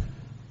nothing.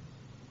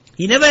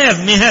 He never have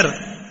meher.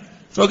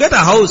 Forget a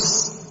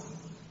house.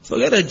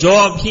 Forget a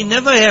job. He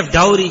never have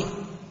dowry.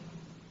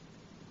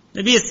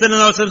 Nabi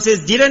sallallahu alayhi wasallam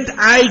says, didn't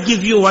I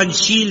give you one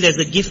shield as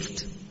a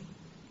gift?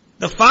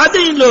 The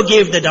father-in-law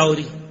gave the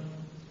dowry.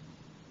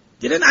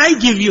 Didn't I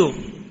give you?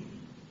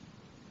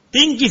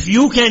 Think if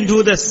you can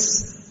do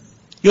this.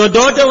 Your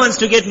daughter wants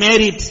to get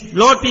married.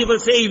 Lot of people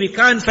say we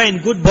can't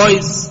find good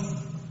boys.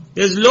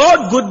 There's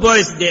lot good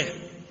boys there.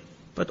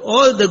 But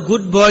all the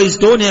good boys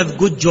don't have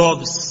good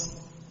jobs.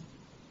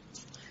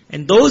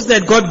 And those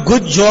that got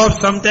good jobs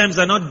sometimes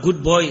are not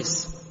good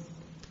boys.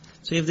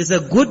 So if there's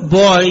a good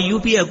boy, you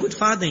be a good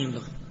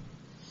father-in-law.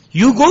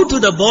 You go to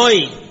the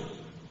boy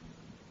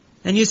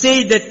and you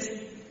say that,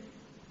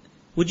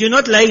 would you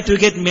not like to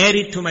get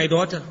married to my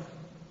daughter?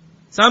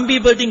 Some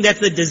people think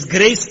that's a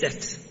disgrace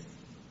that.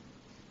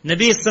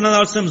 Nabi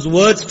sallallahu alaihi wasallam's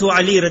words to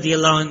Ali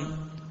radiallahu anh.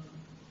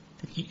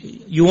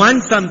 You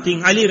want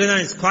something, Ali radiallahu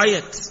anh is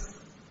quiet.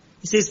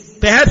 He says,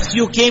 perhaps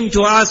you came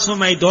to ask for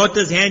my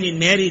daughter's hand in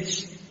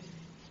marriage.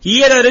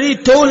 He had already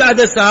told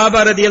other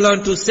Sahaba radiallahu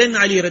anh to send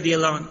Ali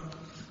radiallahu anh.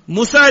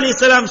 Musa alayhi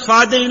salam's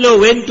father-in-law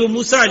went to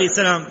Musa alayhi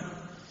salam.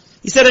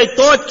 He said, a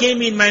thought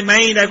came in my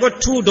mind, I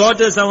got 2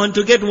 daughters, I want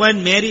to get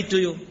one married to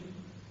you.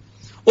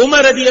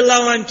 Umar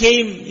radiallahu anh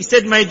came, he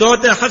said, my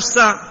daughter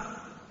Hafsa,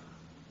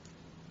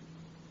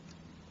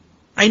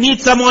 I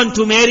need someone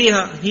to marry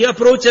her. He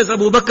approaches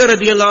Abu Bakr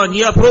radiallahu anh,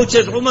 he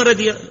approaches Usman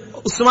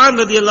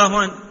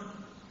radiallahu anh.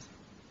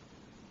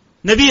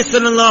 Nabi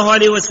sallallahu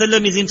alayhi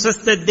wasallam is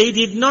interested. They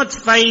did not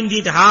find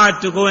it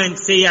hard to go and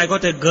say, I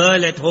got a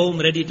girl at home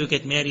ready to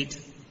get married.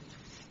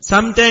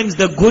 Sometimes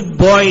the good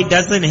boy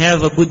doesn't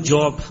have a good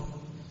job.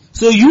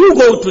 So you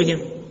go to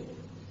him.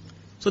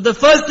 So the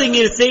first thing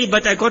he'll say,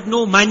 but I got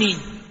no money.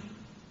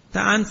 The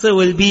answer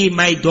will be,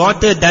 my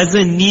daughter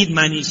doesn't need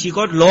money. She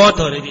got lot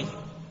already.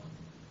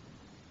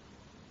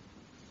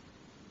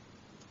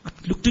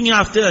 Looking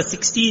after her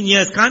 16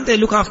 years, can't I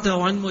look after her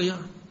one more year?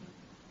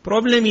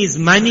 Problem is,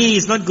 money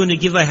is not going to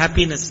give her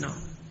happiness now.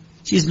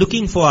 She's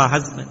looking for a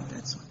husband,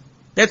 that's all.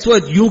 That's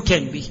what you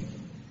can be.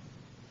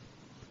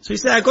 So he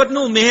said, I got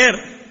no meher.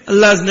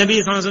 Allah's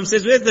Nabi Sallallahu Alaihi Wasallam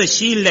says, where's the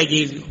shield I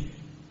gave you?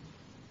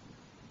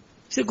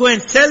 He said, go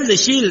and sell the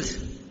shield.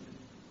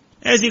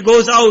 As he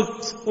goes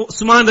out,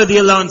 Usman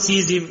radiallahu anh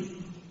sees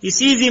him. He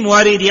sees him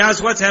worried. He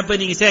asks, what's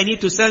happening? He said, I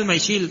need to sell my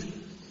shield.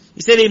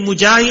 He said, a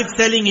mujahid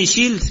selling a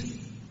shield.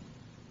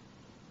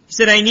 He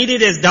said, I need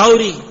it as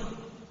dowry.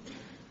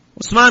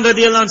 Usman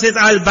radiallahu anh says,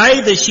 I'll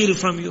buy the shield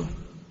from you.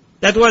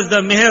 That was the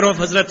meher of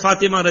Hazrat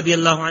Fatima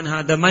radiallahu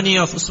anha, the money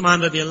of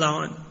Usman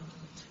radiallahu anh.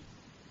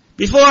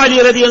 Before Ali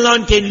radiallahu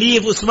anh can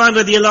leave, Usman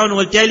radiallahu anh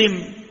will tell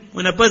him,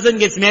 when a person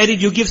gets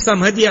married, you give some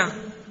hadiyah.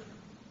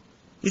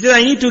 He said,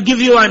 I need to give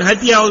you an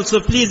hadiyah also,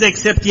 please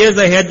accept, here's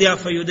a hadiyah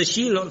for you, the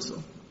shield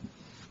also.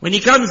 When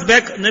he comes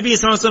back, Nabi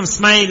Sallallahu Alaihi Wasallam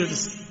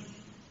smiles.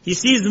 He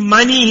sees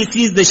money, he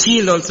sees the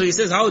shield also. He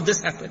says, how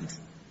this happened?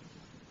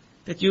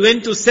 That you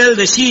went to sell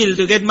the shield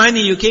to get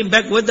money, you came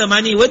back with the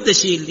money, with the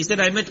shield. He said,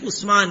 I met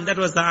Usman, that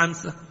was the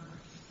answer.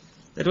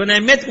 That when I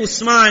met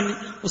Usman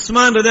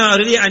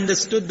already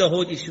understood the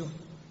whole issue.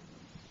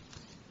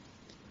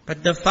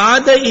 But the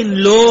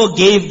father-in-law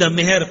gave the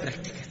meher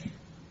practically.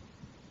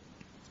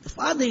 The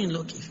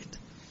father-in-law gave it.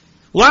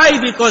 Why?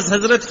 Because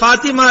Hazrat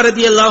Fatima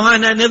radiallahu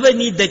anha never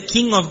needed the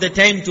king of the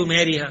time to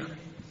marry her.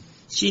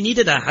 She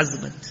needed a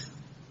husband.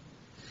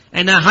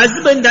 And a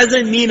husband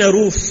doesn't mean a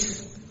roof.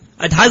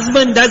 A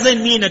husband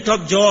doesn't mean a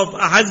top job.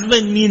 A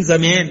husband means a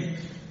man.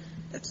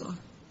 That's all.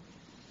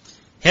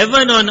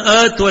 Heaven on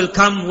earth will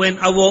come when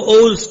our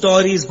old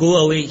stories go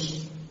away.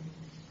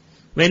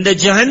 When the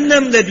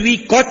Jahannam that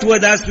we caught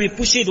with us, we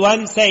push it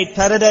one side,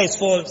 paradise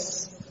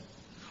falls.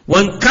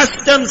 When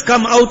customs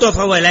come out of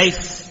our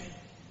life,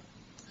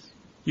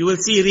 you will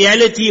see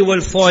reality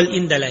will fall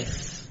in the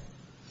life.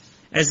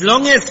 As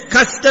long as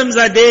customs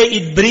are there,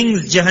 it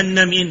brings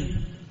Jahannam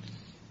in.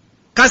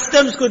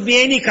 Customs could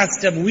be any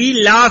custom.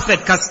 We laugh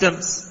at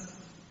customs.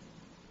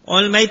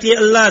 Almighty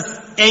Allah's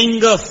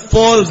anger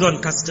falls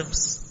on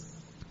customs.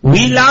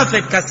 We laugh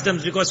at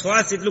customs because for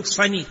us it looks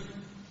funny.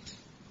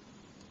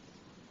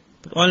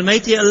 But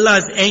Almighty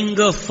Allah's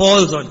anger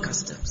falls on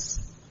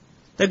customs.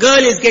 The girl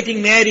is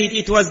getting married.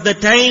 It was the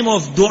time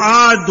of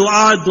dua,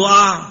 dua,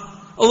 dua.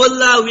 Oh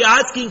Allah, we are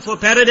asking for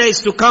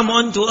paradise to come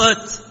onto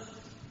earth.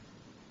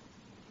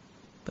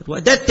 But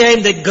at that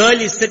time, that girl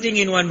is sitting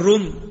in one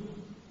room.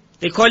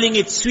 They're calling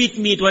it sweet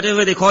meat,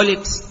 whatever they call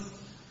it.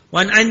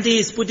 One auntie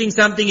is putting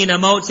something in her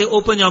mouth. Say,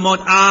 open your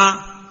mouth.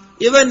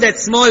 Even that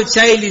small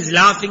child is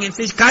laughing and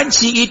says, can't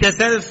she eat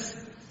herself?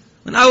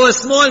 When I was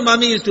small,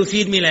 mommy used to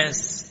feed me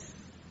less.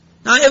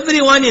 Now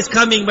everyone is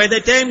coming. By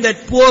the time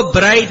that poor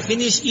bride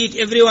finished eat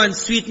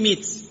everyone's sweet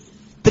meats,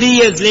 3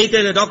 years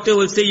later the doctor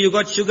will say, you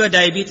got sugar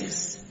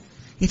diabetes.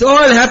 It all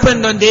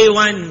happened on day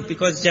one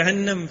because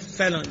Jahannam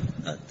fell on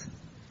earth.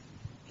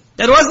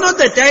 That was not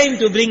the time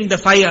to bring the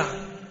fire.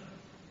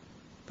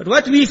 But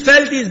what we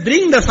felt is,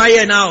 bring the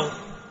fire now.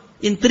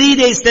 In 3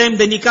 days' time,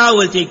 the nikah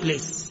will take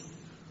place.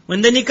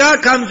 When the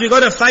nikah comes, we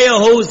got a fire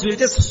hose. We'll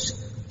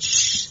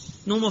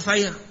just, no more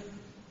fire.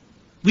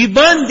 We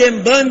burn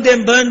them.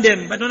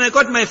 But when I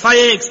got my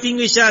fire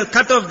extinguisher, I'll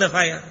cut off the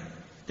fire.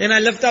 Then I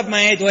lift up my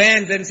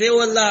hands and say, oh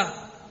Allah,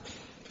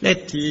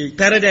 let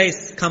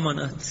paradise come on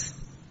earth.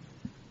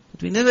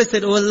 But we never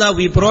said, oh Allah,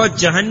 we brought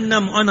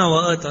Jahannam on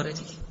our earth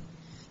already.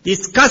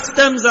 These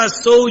customs are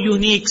so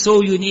unique,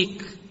 so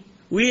unique.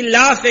 We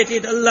laugh at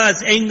it,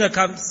 Allah's anger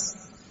comes.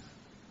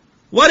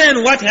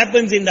 What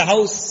happens in the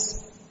house?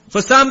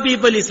 For some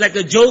people it's like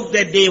a joke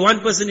that day,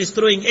 one person is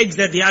throwing eggs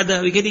at the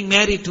other, we're getting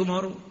married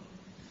tomorrow.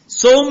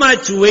 So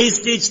much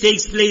wastage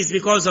takes place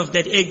because of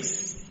that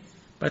eggs.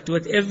 But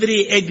with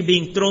every egg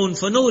being thrown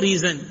for no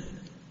reason,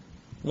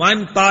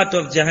 one part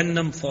of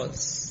Jahannam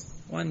falls.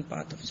 One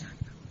part of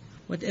Jahannam.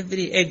 With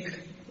every egg.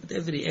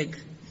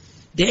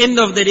 The end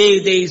of the day,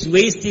 there is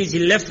wastage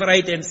left,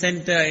 right and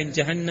center, and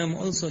Jahannam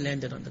also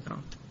landed on the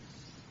ground.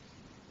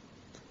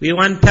 We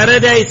want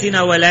paradise in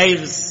our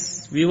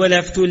lives. We will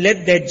have to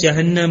let that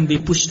Jahannam be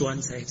pushed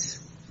one side.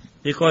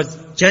 Because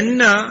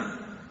Jannah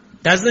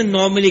doesn't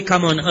normally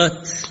come on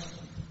earth.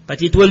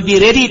 But it will be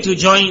ready to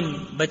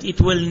join. But it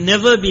will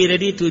never be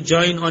ready to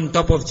join on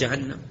top of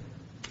Jahannam.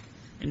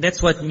 And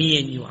that's what me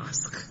and you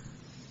ask.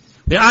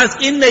 We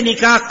ask in the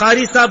nikah,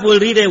 Qari Sahib will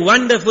read a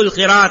wonderful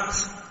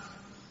qiraat.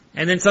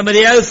 And then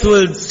somebody else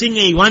will sing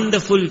a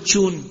wonderful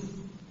tune.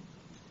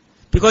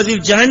 Because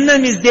if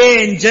Jahannam is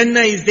there and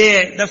Jannah is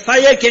there, the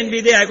fire can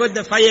be there. I got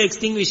the fire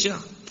extinguisher.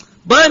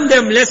 Burn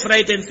them left,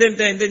 right and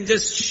center and then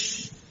just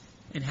shh.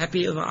 And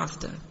happy ever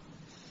after.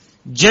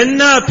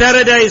 Jannah,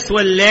 paradise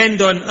will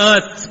land on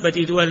earth, but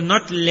it will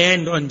not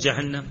land on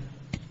Jahannam.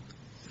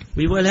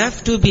 We will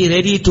have to be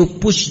ready to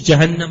push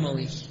Jahannam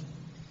away.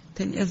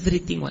 Then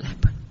everything will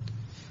happen.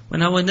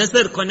 When our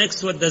nazar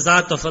connects with the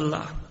Zat of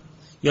Allah,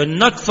 You'll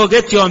not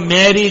forget your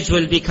marriage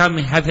will become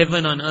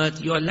heaven on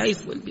earth. Your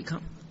life will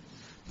become.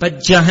 But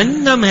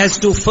Jahannam has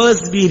to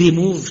first be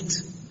removed.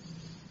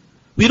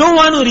 We don't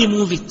want to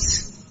remove it.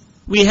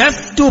 We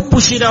have to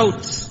push it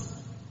out.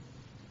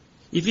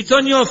 If it's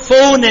on your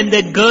phone and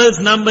that girl's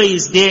number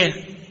is there,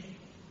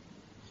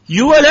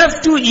 you will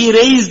have to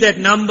erase that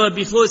number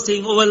before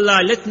saying, oh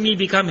Allah, let me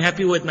become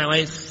happy with my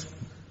wife.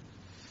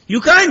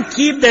 You can't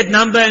keep that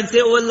number and say,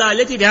 oh Allah,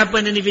 let it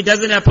happen, and if it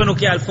doesn't happen,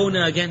 okay, I'll phone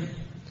her again.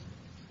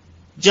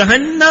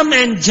 Jahannam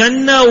and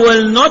Jannah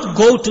will not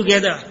go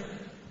together.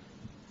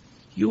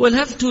 You will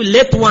have to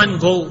let one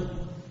go.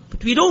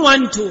 But we don't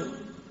want to.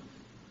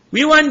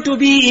 We want to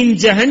be in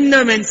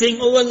Jahannam and saying,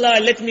 oh Allah,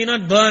 let me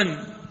not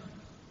burn.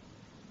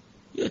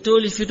 You're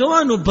told, if you don't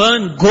want to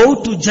burn,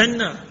 go to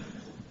Jannah.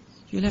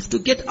 You'll have to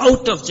get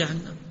out of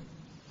Jahannam.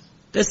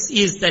 This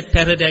is that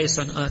paradise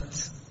on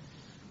earth.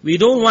 We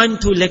don't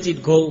want to let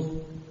it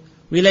go.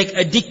 We're like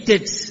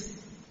addicted.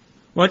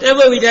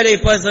 Whatever we tell a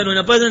person, when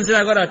a person says,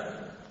 I've got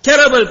a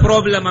terrible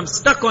problem, I'm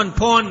stuck on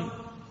porn.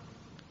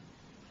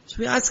 So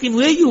we ask him,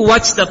 where you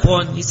watch the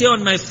porn? He say,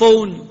 on my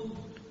phone.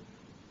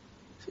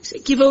 So we say,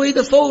 give away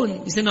the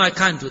phone. He said, no, I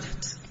can't do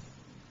that.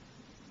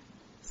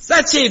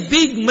 Such a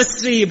big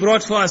mystery he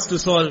brought for us to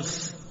solve.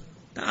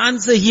 The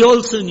answer he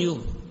also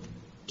knew.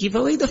 Give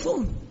away the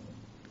phone.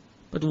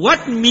 But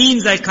what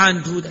means I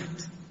can't do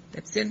that?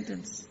 That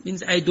sentence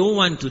means I don't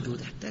want to do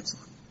that. That's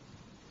all.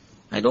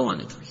 I don't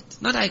want to do it.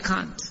 Not I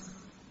can't.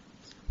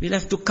 We'll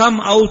have to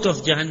come out of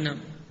Jahannam.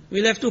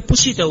 We'll have to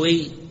push it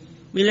away.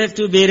 We'll have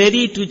to be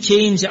ready to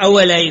change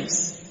our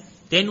lives.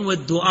 Then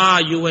with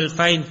dua you will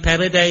find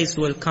paradise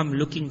will come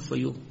looking for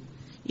you.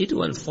 It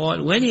will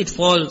fall. When it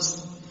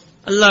falls,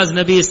 Allah's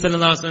Nabi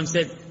sallallahu alaihi wasallam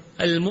said,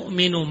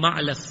 Al-mu'minu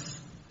ma'laf.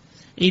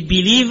 A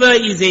believer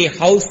is a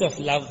house of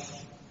love.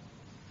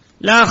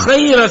 La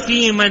khayra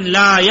fi man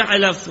la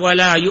ya'laf wa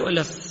la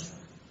yu'laf.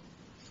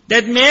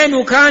 That man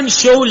who can't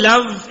show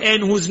love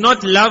and who's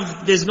not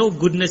loved, there's no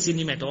goodness in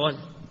him at all.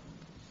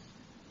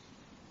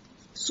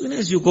 As soon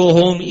as you go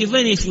home,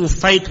 even if you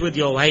fight with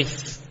your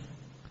wife,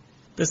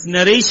 this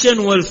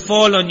narration will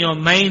fall on your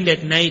mind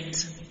at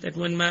night. That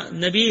when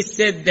Nabi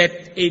said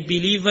that a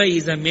believer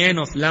is a man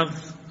of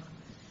love,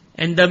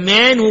 and the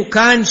man who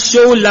can't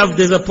show love,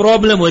 there's a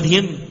problem with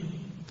him.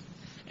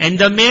 And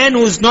the man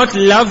who's not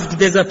loved,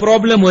 there's a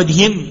problem with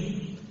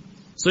him.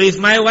 So if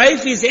my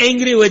wife is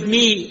angry with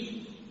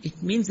me,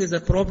 it means there's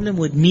a problem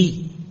with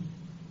me.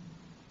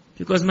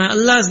 Because my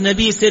Allah's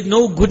Nabi said,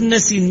 no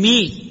goodness in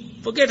me.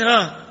 Forget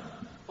her.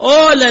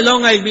 All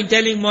along I've been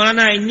telling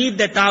Moulana, I need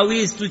the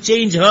ta'weez to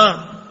change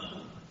her.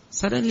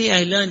 Suddenly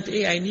I learned,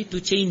 hey, I need to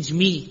change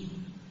me.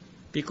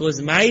 Because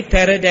my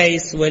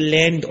paradise will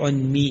land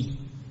on me.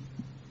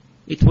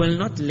 It will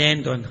not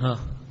land on her.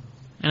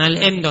 And I'll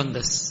end on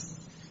this.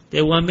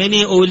 There were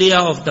many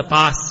awliya of the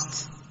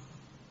past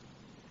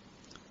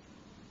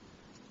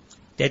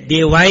that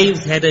their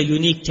wives had a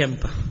unique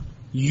temper.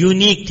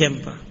 Unique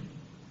temper.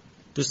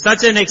 To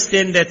such an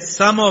extent that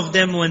some of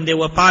them, when they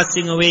were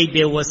passing away,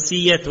 their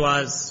wasiyat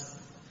was,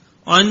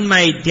 on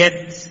my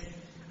death,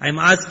 I'm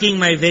asking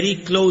my very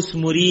close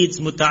murids,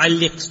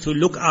 muta'alliqs, to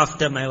look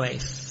after my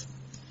wife.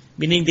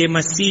 Meaning they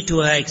must see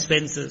to her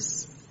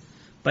expenses.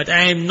 But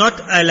I am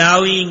not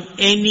allowing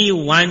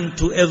anyone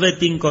to ever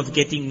think of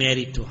getting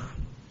married to her.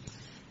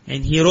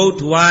 And he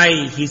wrote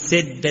why. He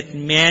said that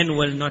man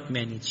will not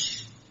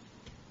manage.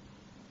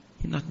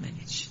 He will not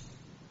manage.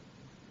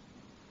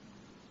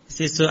 He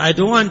says, so I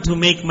don't want to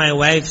make my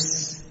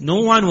wife's,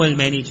 no one will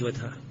manage with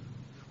her.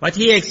 What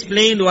he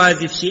explained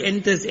was, if she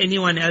enters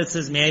anyone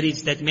else's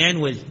marriage, that man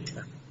will hit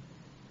her.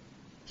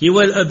 He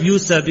will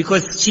abuse her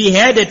because she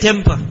had a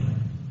temper.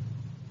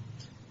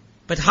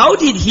 But how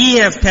did he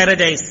have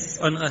paradise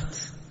on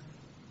earth?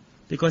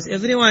 Because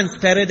everyone's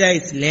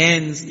paradise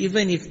lands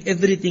even if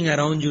everything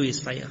around you is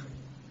fire.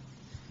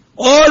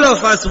 All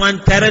of us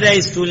want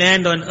paradise to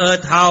land on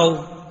earth.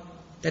 How?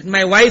 That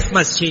my wife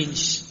must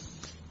change.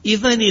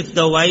 Even if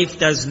the wife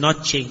does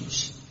not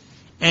change.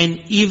 And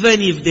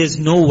even if there's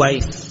no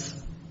wife.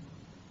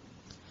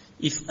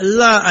 If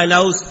Allah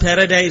allows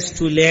paradise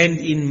to land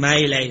in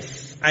my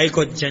life, I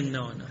got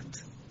Jannah on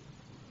earth.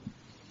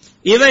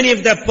 Even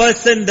if the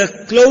person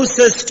the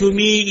closest to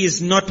me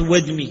is not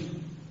with me.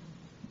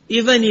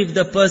 Even if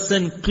the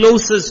person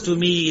closest to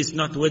me is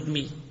not with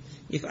me.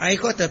 If I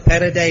got a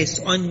paradise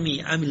on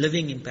me, I'm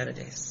living in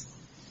paradise.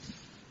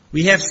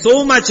 We have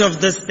so much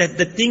of this that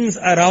the things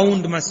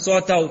around must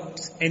sort out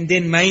and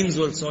then minds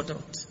will sort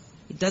out.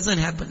 It doesn't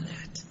happen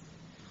that.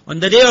 On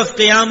the day of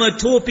Qiyamah,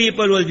 two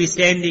people will be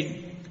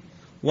standing.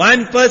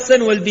 One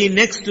person will be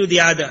next to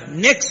the other,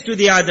 next to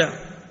the other.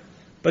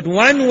 But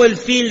one will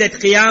feel that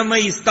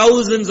Qiyamah is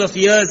thousands of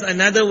years,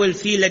 another will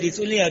feel that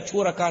it's only a 2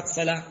 rakat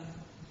salah.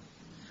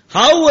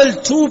 How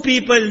will two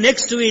people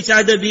next to each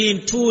other be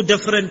in two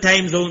different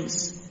time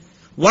zones?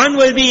 One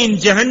will be in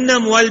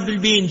Jahannam, one will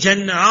be in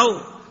Jannah.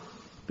 How?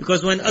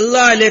 Because when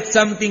Allah lets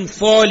something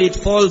fall, it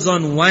falls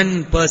on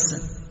one person.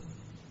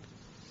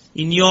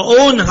 In your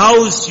own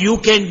house, you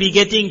can be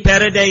getting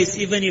paradise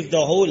even if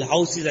the whole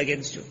house is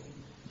against you.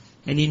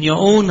 And in your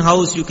own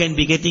house you can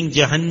be getting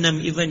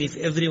Jahannam even if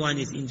everyone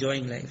is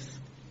enjoying life.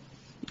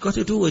 It got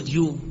to do with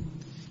you.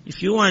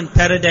 If you want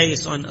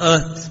paradise on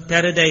earth,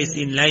 paradise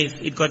in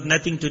life, it got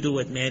nothing to do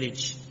with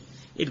marriage.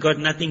 It got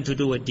nothing to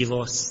do with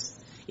divorce.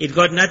 It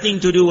got nothing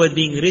to do with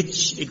being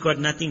rich. It got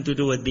nothing to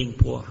do with being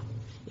poor.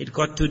 It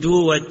got to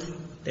do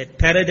with that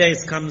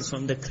paradise comes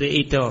from the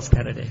creator of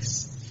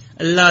paradise.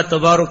 Allah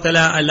Tabarak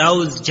Ta'ala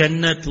allows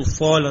Jannah to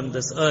fall on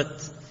this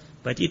earth,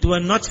 but it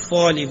will not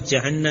fall if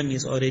Jahannam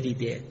is already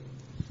there.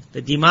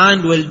 The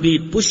demand will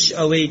be push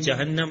away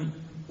Jahannam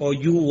or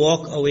you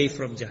walk away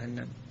from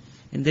Jahannam.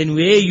 And then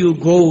where you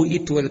go,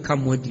 it will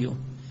come with you.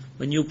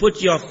 When you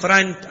put your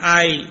front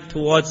eye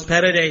towards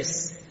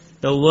paradise,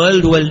 the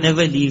world will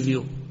never leave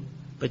you,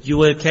 but you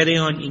will carry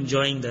on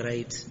enjoying the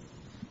ride.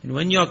 And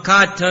when your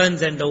car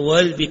turns and the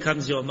world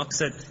becomes your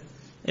maqsad,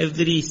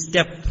 every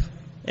step,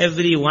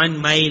 every 1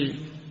 mile,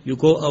 you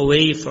go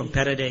away from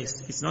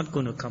paradise. It's not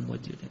going to come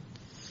with you then.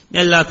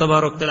 May Allah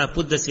Tabarak Ta'ala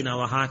put this in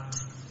our heart.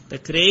 The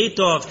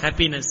creator of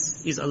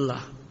happiness is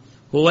Allah.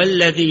 Huwa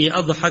alladhi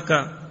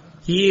adhaka.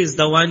 He is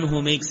the one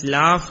who makes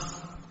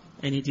laugh,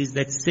 and it is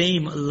that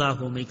same Allah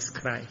who makes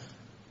cry.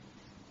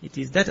 It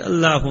is that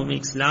Allah who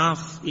makes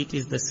laugh, it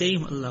is the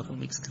same Allah who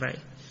makes cry.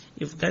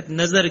 If that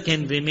nazar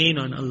can remain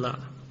on Allah,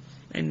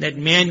 and that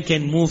man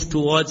can move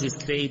towards his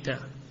creator,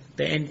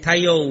 the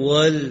entire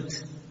world,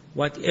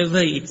 whatever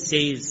it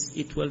says,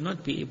 it will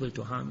not be able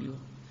to harm you.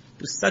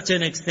 To such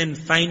an extent,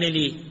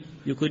 finally,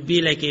 you could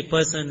be like a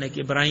person like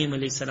Ibrahim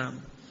alayhi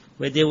salam,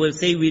 where they will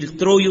say, we'll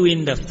throw you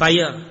in the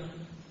fire.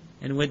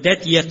 And with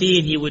that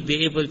yaqeen, he would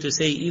be able to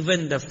say,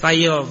 even the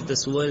fire of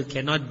this world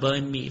cannot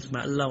burn me if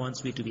my Allah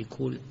wants me to be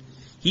cool.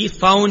 He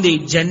found a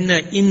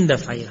Jannah in the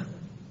fire.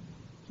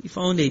 He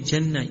found a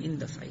Jannah in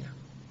the fire.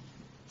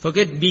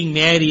 Forget being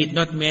married,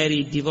 not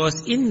married,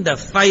 divorced. In the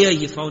fire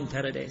he found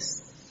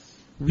paradise.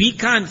 We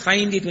can't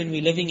find it when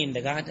we're living in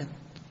the garden.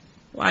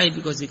 Why?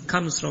 Because it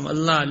comes from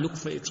Allah. Look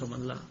for it from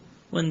Allah.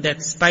 When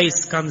that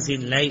spice comes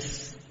in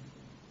life,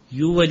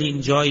 you will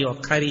enjoy your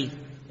curry.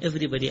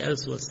 Everybody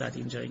else will start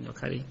enjoying your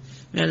curry.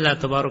 May Allah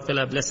Tabarak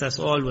Ta'ala bless us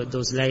all with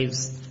those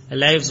lives.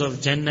 Lives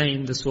of Jannah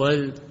in this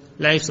world.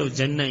 Lives of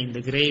Jannah in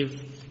the grave.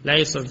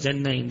 Lives of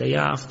Jannah in the year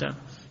after.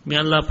 May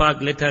Allah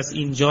Pak let us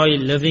enjoy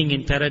living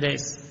in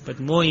paradise. But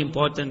more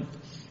important,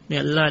 may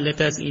Allah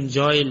let us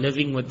enjoy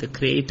living with the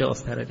creator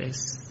of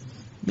paradise.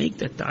 Make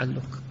that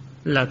ta'alluq.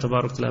 Allah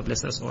Tabarak Ta'ala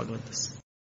bless us all with this.